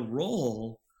then the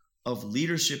role of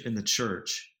leadership in the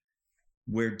church,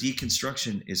 where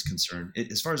deconstruction is concerned,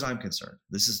 as far as I'm concerned,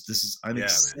 I'm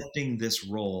accepting this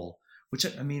role, which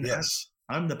I mean,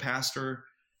 I'm the pastor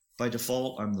by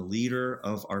default. I'm the leader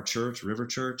of our church, River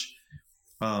Church.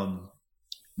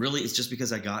 Really, it's just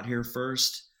because I got here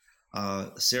first.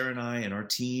 Sarah and I and our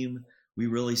team, we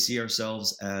really see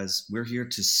ourselves as we're here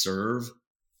to serve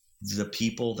the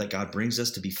people that God brings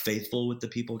us, to be faithful with the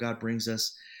people God brings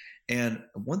us. And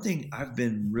one thing I've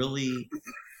been really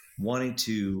wanting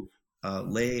to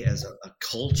lay as a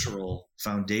cultural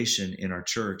foundation in our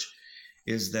church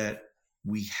is that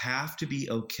we have to be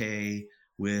okay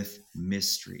with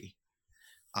mystery.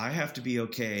 I have to be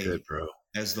okay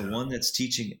as the one that's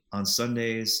teaching on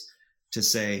Sundays to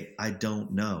say, I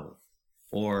don't know,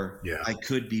 or I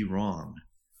could be wrong.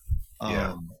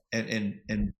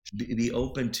 And be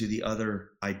open to the other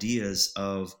ideas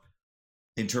of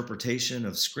interpretation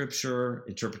of scripture,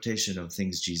 interpretation of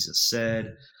things Jesus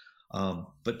said.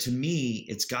 But to me,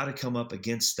 it's got to come up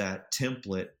against that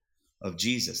template of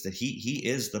Jesus, that he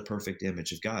is the perfect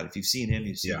image of God. If you've seen him,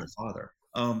 you've seen the Father.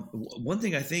 One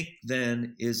thing I think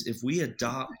then is if we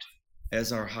adopt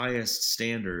as our highest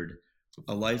standard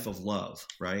a life of love,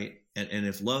 right? And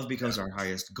if love becomes our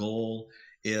highest goal,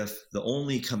 if the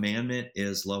only commandment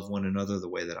is love one another the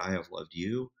way that I have loved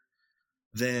you,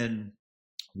 then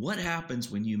what happens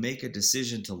when you make a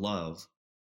decision to love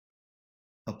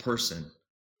a person,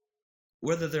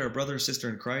 whether they're a brother or sister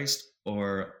in Christ,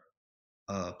 or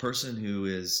a person who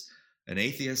is an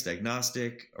atheist,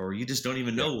 agnostic, or you just don't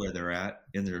even know where they're at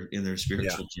in their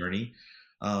spiritual journey,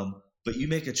 but you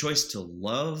make a choice to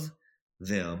love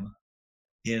them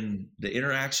in the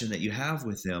interaction that you have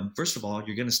with them. First of all,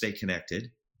 you're going to stay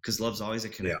connected because love's always a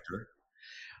connector.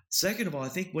 Second of all, I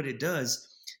think what it does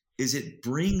is it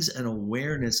brings an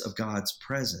awareness of God's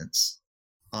presence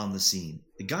on the scene.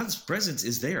 God's presence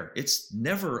is there. It's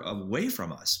never away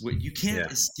from us. You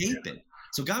can't escape it.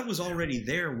 So God was already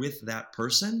there with that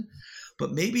person,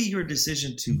 but maybe your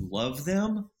decision to love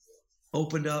them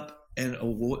opened up and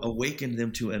awakened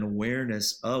them to an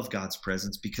awareness of God's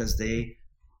presence because they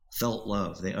felt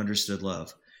love. They understood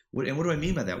love. And what do I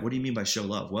mean by that? What do you mean by show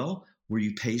love? Well, were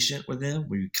you patient with them?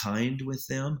 Were you kind with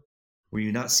them? Were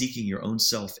you not seeking your own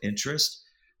self-interest?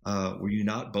 Were you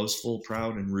not boastful,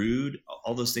 proud, and rude?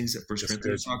 All those things that First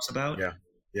Corinthians talks about.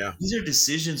 Yeah. These are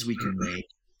decisions we can make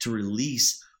to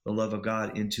release the love of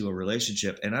God into a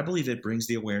relationship. And I believe it brings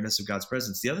the awareness of God's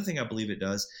presence. The other thing I believe it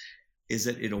does is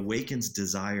that it awakens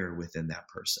desire within that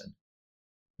person.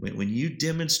 When you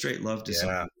demonstrate love to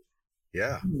someone,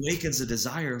 it awakens a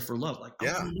desire for love. Like,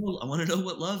 I want to know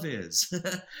what love is.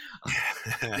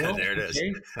 Well, there it is.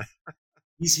 Okay.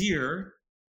 He's here,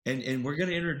 and we're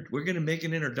gonna make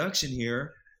an introduction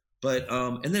here. But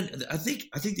and then I think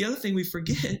the other thing we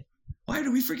forget. Why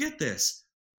do we forget this?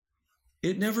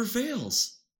 It never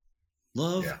fails.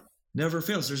 Love never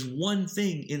fails. There's one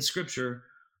thing in Scripture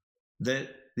that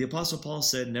the Apostle Paul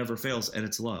said never fails, and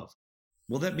it's love.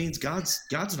 Well, that means God's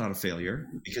not a failure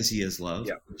because he is love.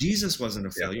 Yeah. Jesus wasn't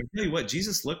a failure. I'll tell you what,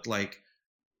 Jesus looked like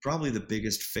probably the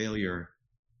biggest failure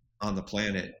on the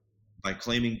planet by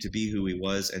claiming to be who he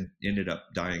was and ended up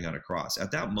dying on a cross.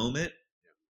 At that moment,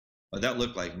 that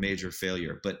looked like major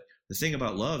failure. But the thing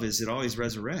about love is it always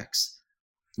resurrects.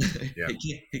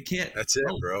 It can't That's it,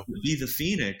 bro. Be the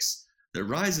phoenix that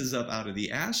rises up out of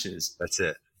the ashes. That's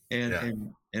it.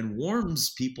 And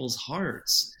warms people's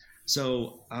hearts.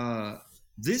 So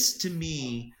this, to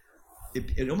me,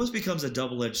 it almost becomes a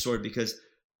double-edged sword, because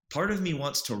part of me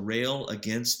wants to rail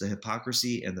against the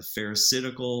hypocrisy and the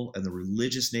pharisaical and the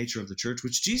religious nature of the church,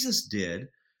 which Jesus did,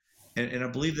 and I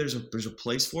believe there's a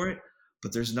place for it,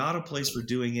 but there's not a place for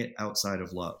doing it outside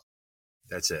of love.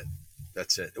 That's it.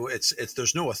 It's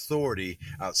there's no authority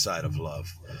outside of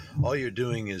love. All you're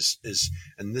doing is,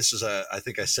 and this is I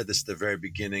think I said this at the very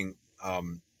beginning.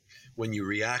 When you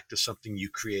react to something, you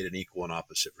create an equal and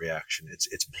opposite reaction.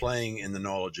 It's playing in the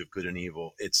knowledge of good and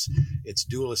evil. It's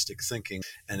dualistic thinking,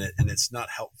 and it's not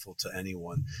helpful to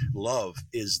anyone. Love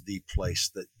is the place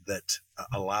that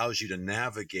allows you to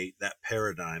navigate that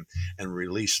paradigm and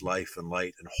release life and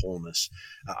light and wholeness.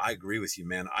 I agree with you,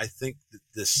 man. I think that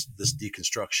this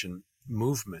deconstruction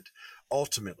movement,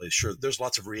 ultimately, sure, there's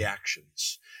lots of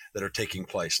reactions that are taking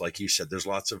place. Like you said, there's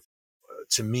lots of,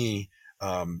 to me,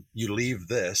 you leave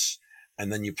this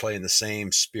and then you play in the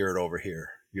same spirit over here.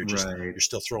 You're just, you're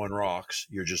still throwing rocks.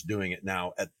 You're just doing it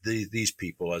now at these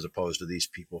people as opposed to these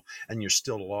people, and you're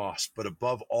still lost. But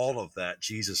above all of that,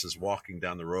 Jesus is walking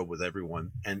down the road with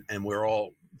everyone, and we're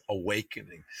all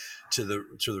awakening to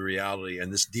the reality.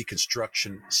 And this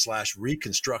deconstruction /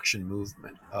 reconstruction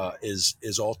movement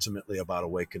is ultimately about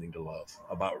awakening to love,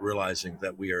 about realizing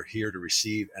that we are here to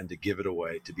receive and to give it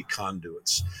away, to be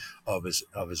conduits of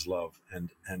his love.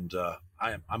 And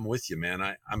I'm with you, man.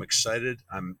 I'm excited.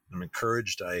 I'm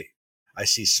encouraged. I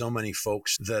see so many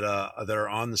folks that are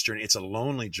on this journey. It's a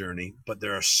lonely journey, but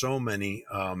there are so many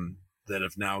that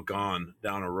have now gone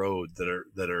down a road that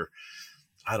are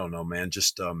I don't know, man.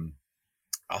 Just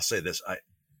I'll say this.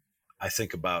 I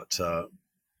think about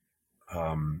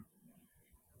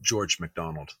George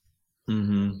MacDonald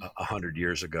 100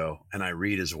 years ago, and I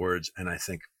read his words, and I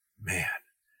think, man,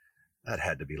 that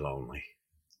had to be lonely.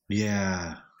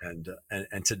 Yeah.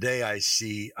 And today I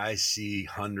see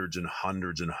hundreds and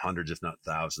hundreds and hundreds, if not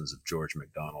thousands, of George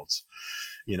MacDonalds.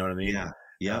 You know what I mean?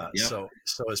 Yeah. So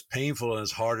as painful and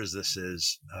as hard as this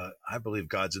is, I believe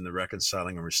God's in the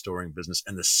reconciling and restoring business,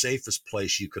 and the safest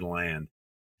place you can land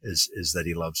is that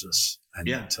He loves us, and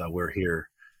that we're here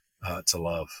to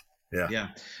love. Yeah. Yeah.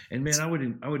 And man,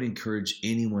 I would encourage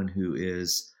anyone who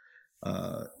is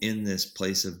in this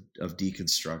place of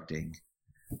deconstructing.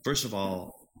 First of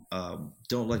all,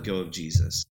 don't let go of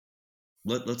Jesus.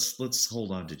 Let's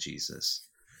hold on to Jesus,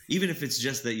 even if it's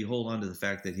just that you hold on to the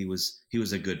fact that he was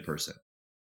a good person.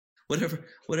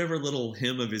 Whatever little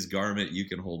hem of his garment you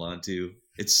can hold on to,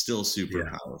 it's still super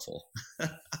powerful.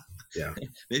 Yeah.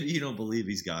 Maybe you don't believe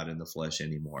he's God in the flesh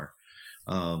anymore.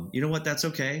 You know what? That's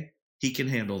okay. He can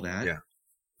handle that. Yeah.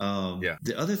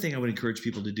 The other thing I would encourage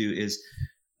people to do is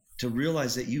to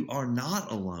realize that you are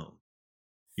not alone.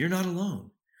 You're not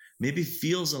alone. Maybe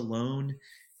feels alone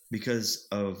because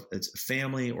of its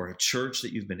family or a church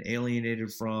that you've been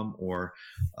alienated from, or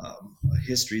a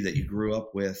history that you grew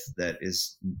up with that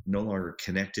is no longer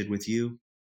connected with you.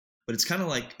 But it's kind of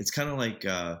like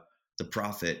the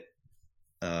prophet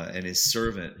and his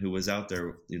servant who was out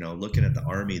there, looking at the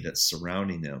army that's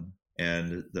surrounding them,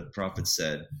 and the prophet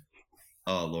said,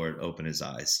 "Oh Lord, open his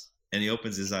eyes." And he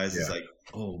opens his eyes. He's like,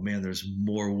 "Oh man, there's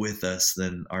more with us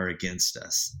than are against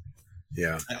us."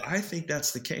 Yeah. I think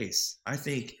that's the case. I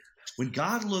think when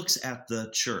God looks at the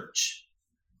church,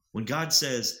 when God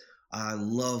says, "I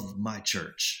love my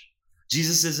church,"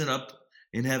 Jesus isn't up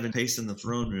in heaven pacing the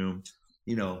throne room,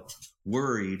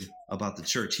 worried about the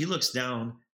church. He looks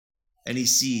down and he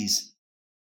sees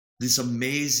this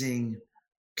amazing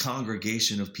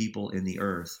congregation of people in the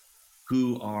earth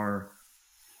who are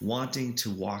wanting to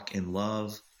walk in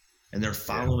love, and they're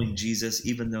following Jesus,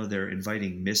 even though they're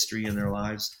inviting mystery in their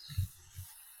lives.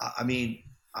 I mean,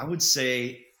 I would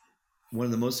say one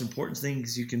of the most important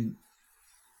things you can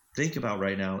think about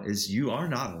right now is you are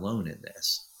not alone in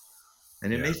this.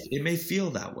 And it may feel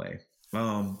that way,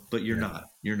 but you're not.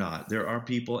 You're not. There are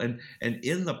people, and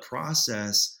in the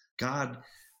process, God,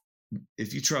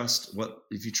 if you trust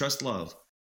love,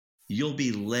 you'll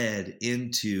be led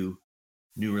into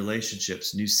new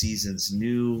relationships, new seasons,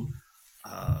 new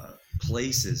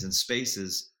places and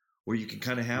spaces where you can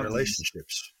kind of have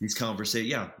relationships, these conversations.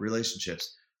 Yeah,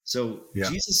 relationships. So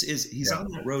Jesus he's on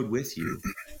that road with you.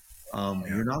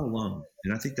 You're not alone,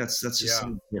 and I think that's just so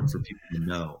important for people to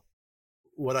know.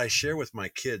 What I share with my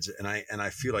kids, and I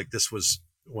feel like this was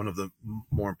one of the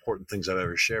more important things I've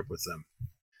ever shared with them.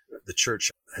 The church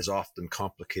has often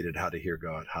complicated how to hear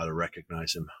God, how to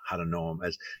recognize him, how to know him.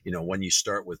 As you know, when you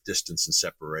start with distance and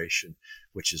separation,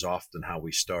 which is often how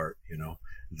we start,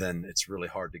 then it's really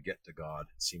hard to get to God,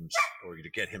 it seems, or to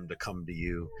get him to come to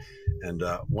you. And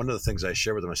one of the things I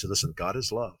share with them, I said, listen, God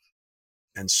is love.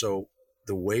 And so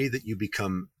the way that you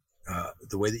become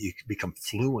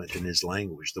fluent in his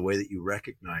language, the way that you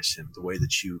recognize him, the way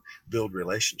that you build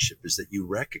relationship is that you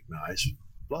recognize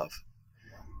love.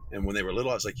 And when they were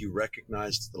little, I was like, you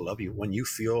recognized the love when you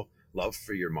feel love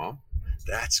for your mom,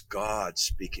 that's God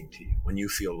speaking to you. When you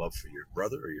feel love for your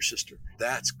brother or your sister,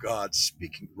 that's God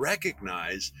speaking.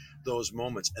 Recognize those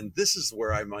moments. And this is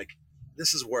where I'm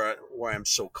I'm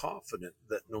so confident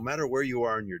that no matter where you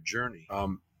are in your journey,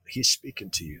 he's speaking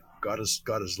to you. God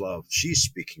is love. She's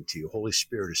speaking to you. Holy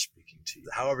Spirit is speaking to you.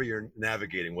 However you're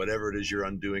navigating, whatever it is you're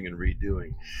undoing and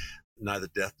redoing, neither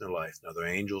death nor life, neither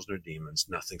angels nor demons,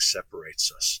 nothing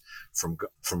separates us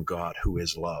from God, who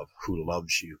is love, who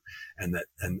loves you. And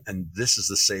this is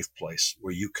the safe place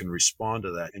where you can respond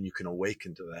to that and you can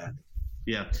awaken to that.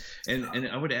 Yeah. And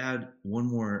I would add one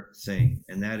more thing,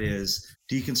 and that is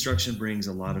deconstruction brings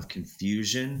a lot of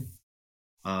confusion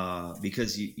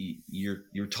because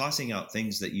you're tossing out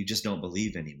things that you just don't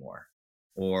believe anymore,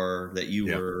 or that you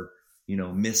were,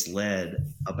 misled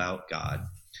about God.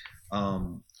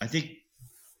 I think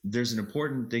there's an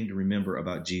important thing to remember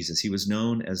about Jesus. He was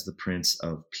known as the Prince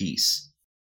of Peace.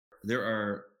 There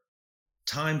are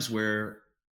times where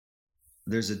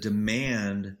there's a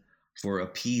demand for a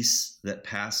peace that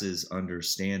passes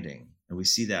understanding. And we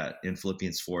see that in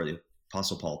Philippians 4. The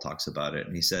Apostle Paul talks about it.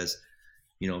 And he says,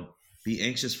 be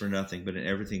anxious for nothing, but in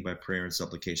everything by prayer and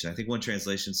supplication. I think one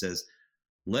translation says,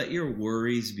 let your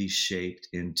worries be shaped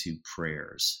into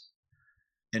prayers.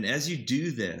 And as you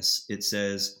do this, it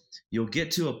says you'll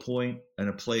get to a point and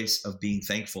a place of being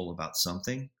thankful about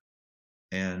something.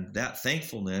 And that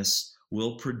thankfulness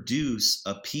will produce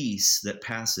a peace that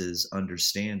passes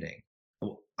understanding.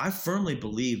 I firmly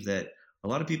believe that a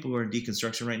lot of people who are in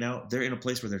deconstruction right now, they're in a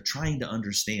place where they're trying to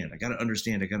understand. I got to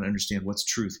understand what's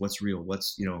truth, what's real,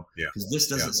 because this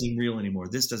doesn't seem real anymore.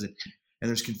 This doesn't, and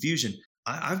there's confusion.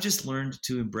 I've just learned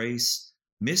to embrace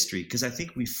mystery, because I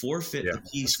think we forfeit the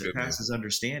peace that passes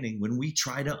understanding when we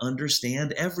try to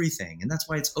understand everything. And that's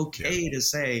why it's okay to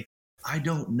say, I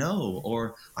don't know,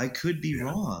 or I could be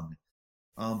wrong.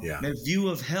 My view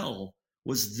of hell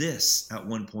was this at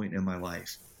one point in my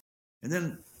life. And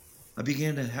then I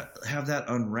began to have that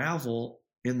unravel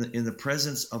in the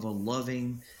presence of a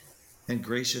loving and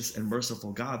gracious and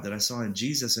merciful God that I saw in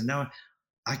Jesus. And now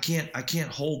I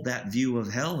can't hold that view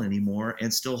of hell anymore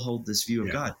and still hold this view of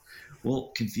Yeah. God.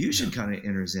 Well, confusion Yeah. kind of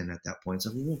enters in at that point. It's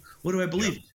like, well, what do I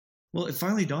believe? Yeah. Well, it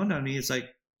finally dawned on me. It's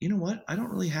like, you know what? I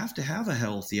don't really have to have a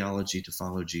hell theology to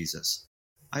follow Jesus.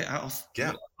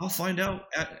 Yeah. I'll find out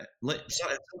at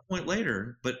some point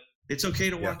later, but it's okay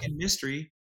to Yeah. walk in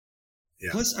mystery.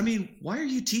 Yeah. Plus, I mean, why are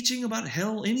you teaching about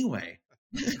hell anyway?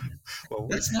 Well,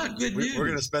 That's not good news. we're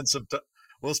going to spend some time.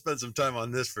 We'll spend some time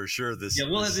on this for sure.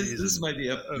 Yeah, well, this might be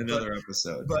another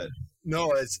episode. But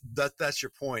no, it's that's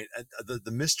your point.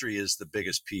 The mystery is the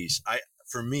biggest piece.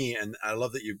 For me, and I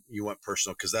love that you went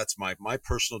personal, because that's my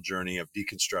personal journey of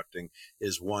deconstructing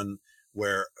is one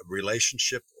where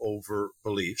relationship over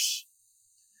beliefs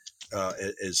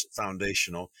is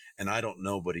foundational, and I don't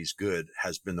know, but he's good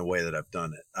has been the way that I've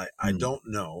done it. I don't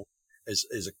know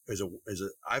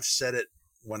I've said it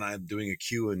when I'm doing a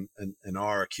Q&A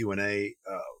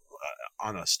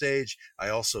on a stage. I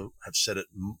also have said it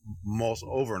most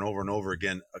over and over and over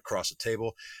again across a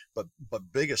table. But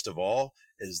biggest of all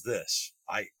is this.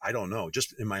 I don't know,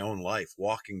 just in my own life,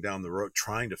 walking down the road,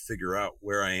 trying to figure out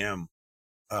where I am.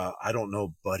 I don't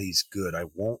know, but he's good. I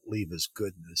won't leave his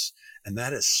goodness. And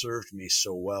that has served me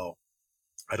so well.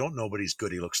 I don't know, but he's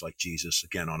good. He looks like Jesus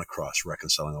again on a cross,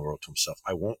 reconciling the world to himself.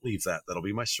 I won't leave that. That'll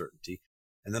be my certainty.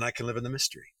 And then I can live in the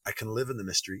mystery. I can live in the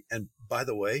mystery. And by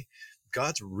the way,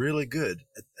 God's really good.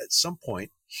 At some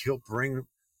point, he'll bring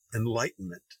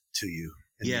enlightenment to you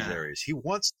in these areas. He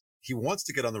wants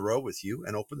to get on the road with you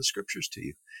and open the scriptures to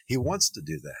you. He wants to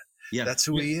do that. Yeah, that's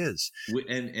who he is.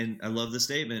 And I love the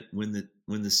statement: when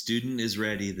the student is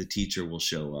ready, the teacher will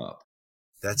show up.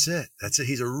 That's it.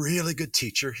 He's a really good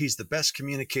teacher. He's the best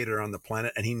communicator on the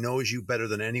planet, and he knows you better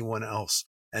than anyone else.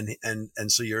 And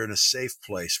so you're in a safe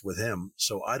place with him.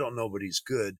 So I don't know, but he's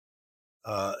good.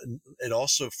 It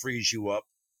also frees you up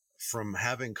from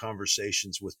having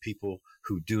conversations with people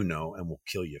who do know and will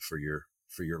kill you for your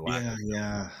lack of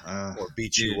knowing, or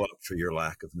beat you up for your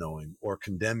lack of knowing, or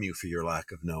condemn you for your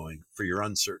lack of knowing, for your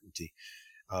uncertainty.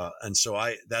 And so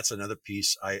that's another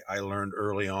piece I learned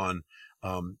early on.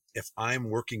 If I'm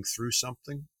working through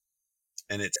something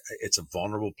and it's a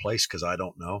vulnerable place because I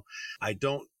don't know, I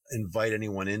don't invite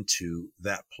anyone into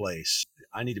that place.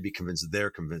 I need to be convinced that they're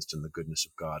convinced in the goodness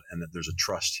of God and that there's a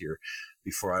trust here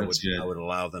before I would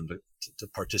allow them to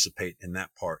participate in that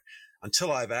part.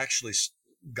 Until I've actually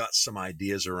got some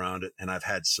ideas around it and I've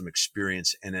had some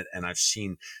experience in it and I've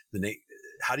seen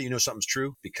how do you know something's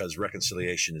true? Because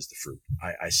reconciliation is the fruit.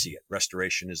 I see it.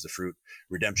 Restoration is the fruit.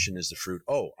 Redemption is the fruit.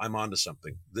 Oh, I'm onto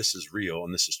something. This is real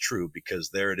and this is true because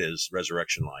there it is.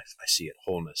 Resurrection life. I see it.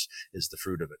 Wholeness is the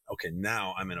fruit of it. Okay,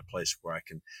 now I'm in a place where I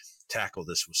can tackle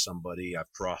this with somebody.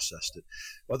 I've processed it.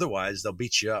 Otherwise, they'll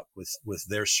beat you up with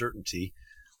their certainty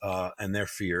and their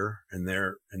fear and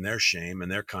their shame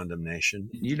and their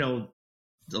condemnation. You know,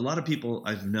 a lot of people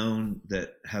I've known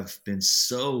that have been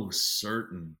so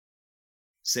certain,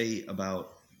 say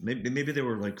about maybe they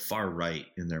were like far right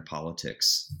in their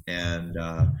politics, and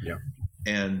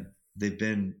they've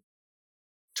been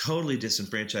totally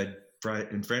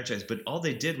disenfranchised, but all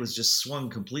they did was just swung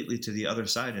completely to the other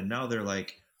side, and now they're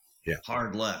like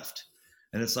hard left.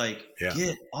 And it's like,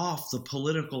 get off the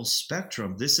political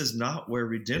spectrum. This is not where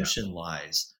redemption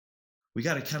lies. We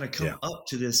got to kind of come up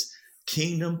to this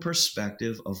kingdom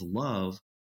perspective of love.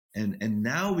 And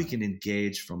now we can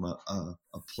engage from a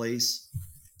place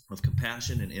of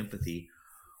compassion and empathy,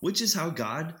 which is how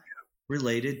God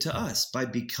related to us by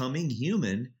becoming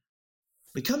human.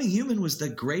 Becoming human was the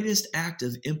greatest act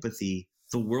of empathy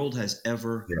the world has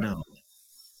ever known.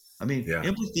 I mean,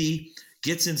 empathy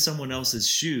gets in someone else's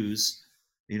shoes,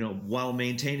 while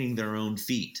maintaining their own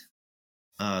feet.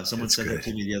 Someone said that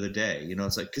to me the other day.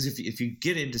 It's like, because if you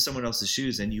get into someone else's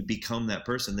shoes and you become that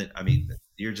person, then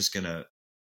you're just going to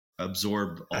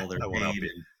absorb all their pain, and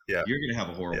you're going to have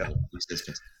a horrible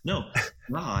existence. No,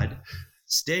 God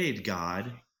stayed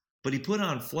God, but he put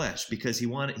on flesh because he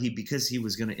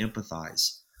was going to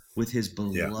empathize with his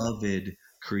beloved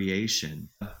creation.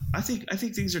 I think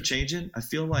things are changing. I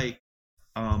feel like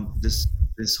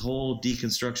this whole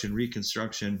deconstruction,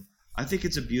 reconstruction, I think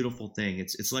it's a beautiful thing.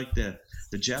 It's like the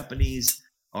Japanese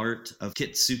art of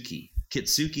kitsuki.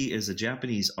 Kitsuki is a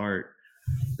Japanese art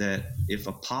that if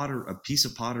a piece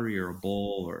of pottery or a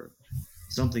bowl or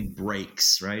something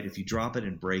breaks, right? If you drop it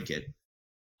and break it,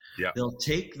 they'll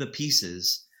take the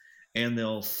pieces and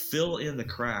they'll fill in the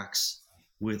cracks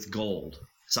with gold,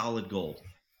 solid gold.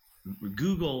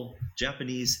 Google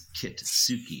Japanese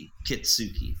kitsuki.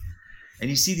 And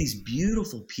you see these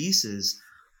beautiful pieces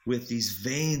with these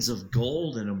veins of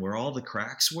gold in them where all the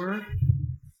cracks were.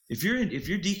 If you're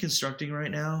deconstructing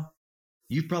right now,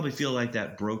 you probably feel like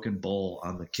that broken bowl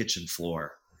on the kitchen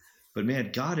floor. But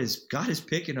man, God is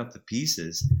picking up the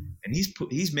pieces, and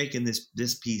he's making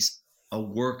this piece a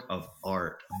work of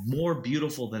art, more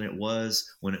beautiful than it was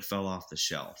when it fell off the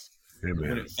shelf,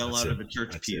 when it fell out of a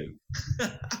church pew.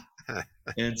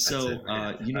 And so,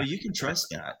 you can trust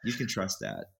that. You can trust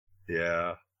that.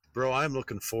 Yeah, bro, I'm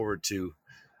looking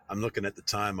at the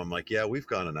time. I'm like, yeah, we've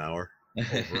gone an hour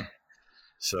over.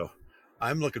 So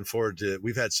I'm looking forward to,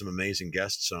 we've had some amazing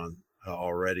guests on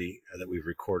already that we've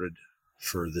recorded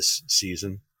for this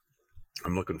season.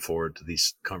 I'm looking forward to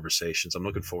these conversations. I'm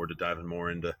looking forward to diving more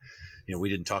into, we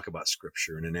didn't talk about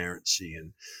scripture and inerrancy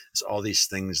and it's all these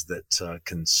things that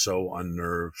can so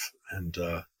unnerve and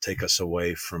take us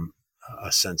away from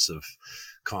a sense of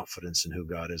confidence in who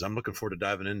God is. I'm looking forward to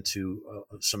diving into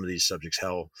some of these subjects,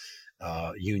 hell,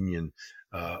 union,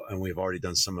 and we've already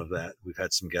done some of that. We've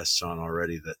had some guests on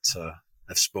already that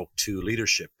have spoke to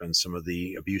leadership and some of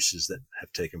the abuses that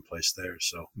have taken place there.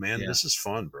 So, man, This is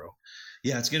fun, bro.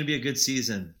 Yeah, it's going to be a good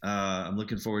season. I'm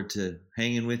looking forward to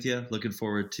hanging with you. Looking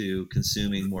forward to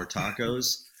consuming more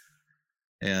tacos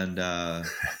and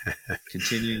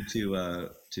continuing to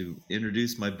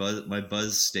introduce my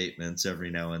buzz statements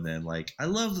every now and then. Like, I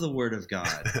love the Word of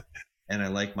God, and I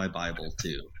like my Bible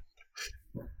too.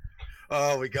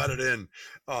 Oh, we got it in.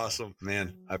 Awesome,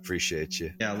 man. I appreciate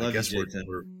you. Yeah, I love you, Jason.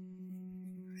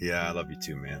 Yeah, I love you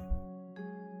too, man.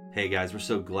 Hey guys, we're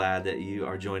so glad that you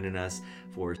are joining us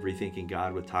for Rethinking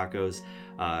God with Tacos.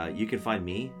 You can find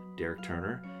me, Derek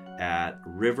Turner, at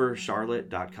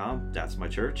rivercharlotte.com. That's my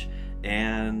church.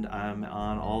 And I'm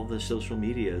on all the social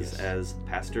medias as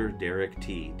Pastor Derek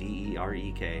T,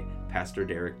 D-E-R-E-K, Pastor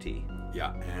Derek T.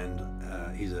 Yeah,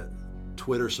 and he's a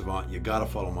Twitter savant. You got to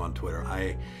follow him on Twitter.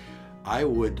 I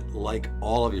would like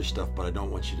all of your stuff, but I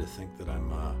don't want you to think that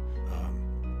I'm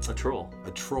a troll.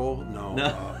 A troll? No.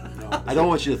 No. I don't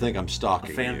want you to think I'm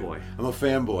stalking a fanboy. You. I'm a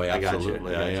fanboy,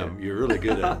 absolutely. I am. You're really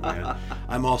good at it, man.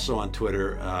 I'm also on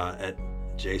Twitter at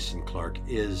Jason Clark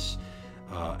is,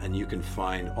 and you can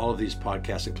find all of these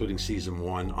podcasts, including season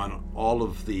 1, on all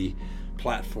of the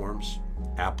platforms,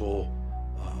 Apple,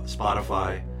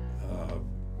 Spotify,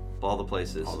 all the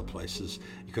places. All the places.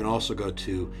 You can also go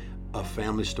to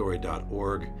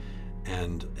afamilystory.org.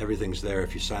 And everything's there.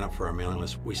 If you sign up for our mailing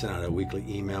list, we send out a weekly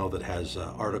email that has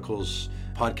articles,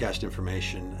 podcast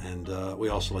information, and we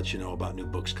also let you know about new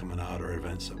books coming out or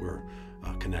events that we're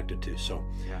connected to. So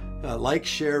like,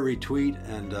 share, retweet,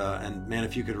 and man,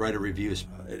 if you could write a review,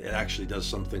 it actually does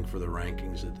something for the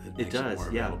rankings. It makes it more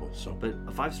available. So, but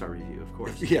a 5-star review, of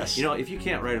course. Yes. If you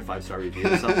can't write a 5-star review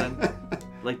or something,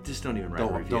 like, just don't even write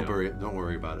a review. Don't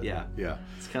worry about it. Yeah. Yeah.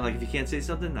 It's kind of like if you can't say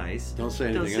something nice, don't say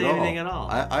anything at all.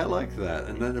 I like that,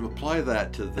 and then apply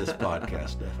that to this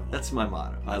podcast. Definitely. That's my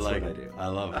motto. That's what I do. I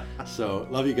love it. So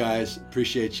love you guys.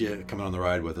 Appreciate you coming on the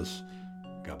ride with us.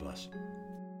 God bless.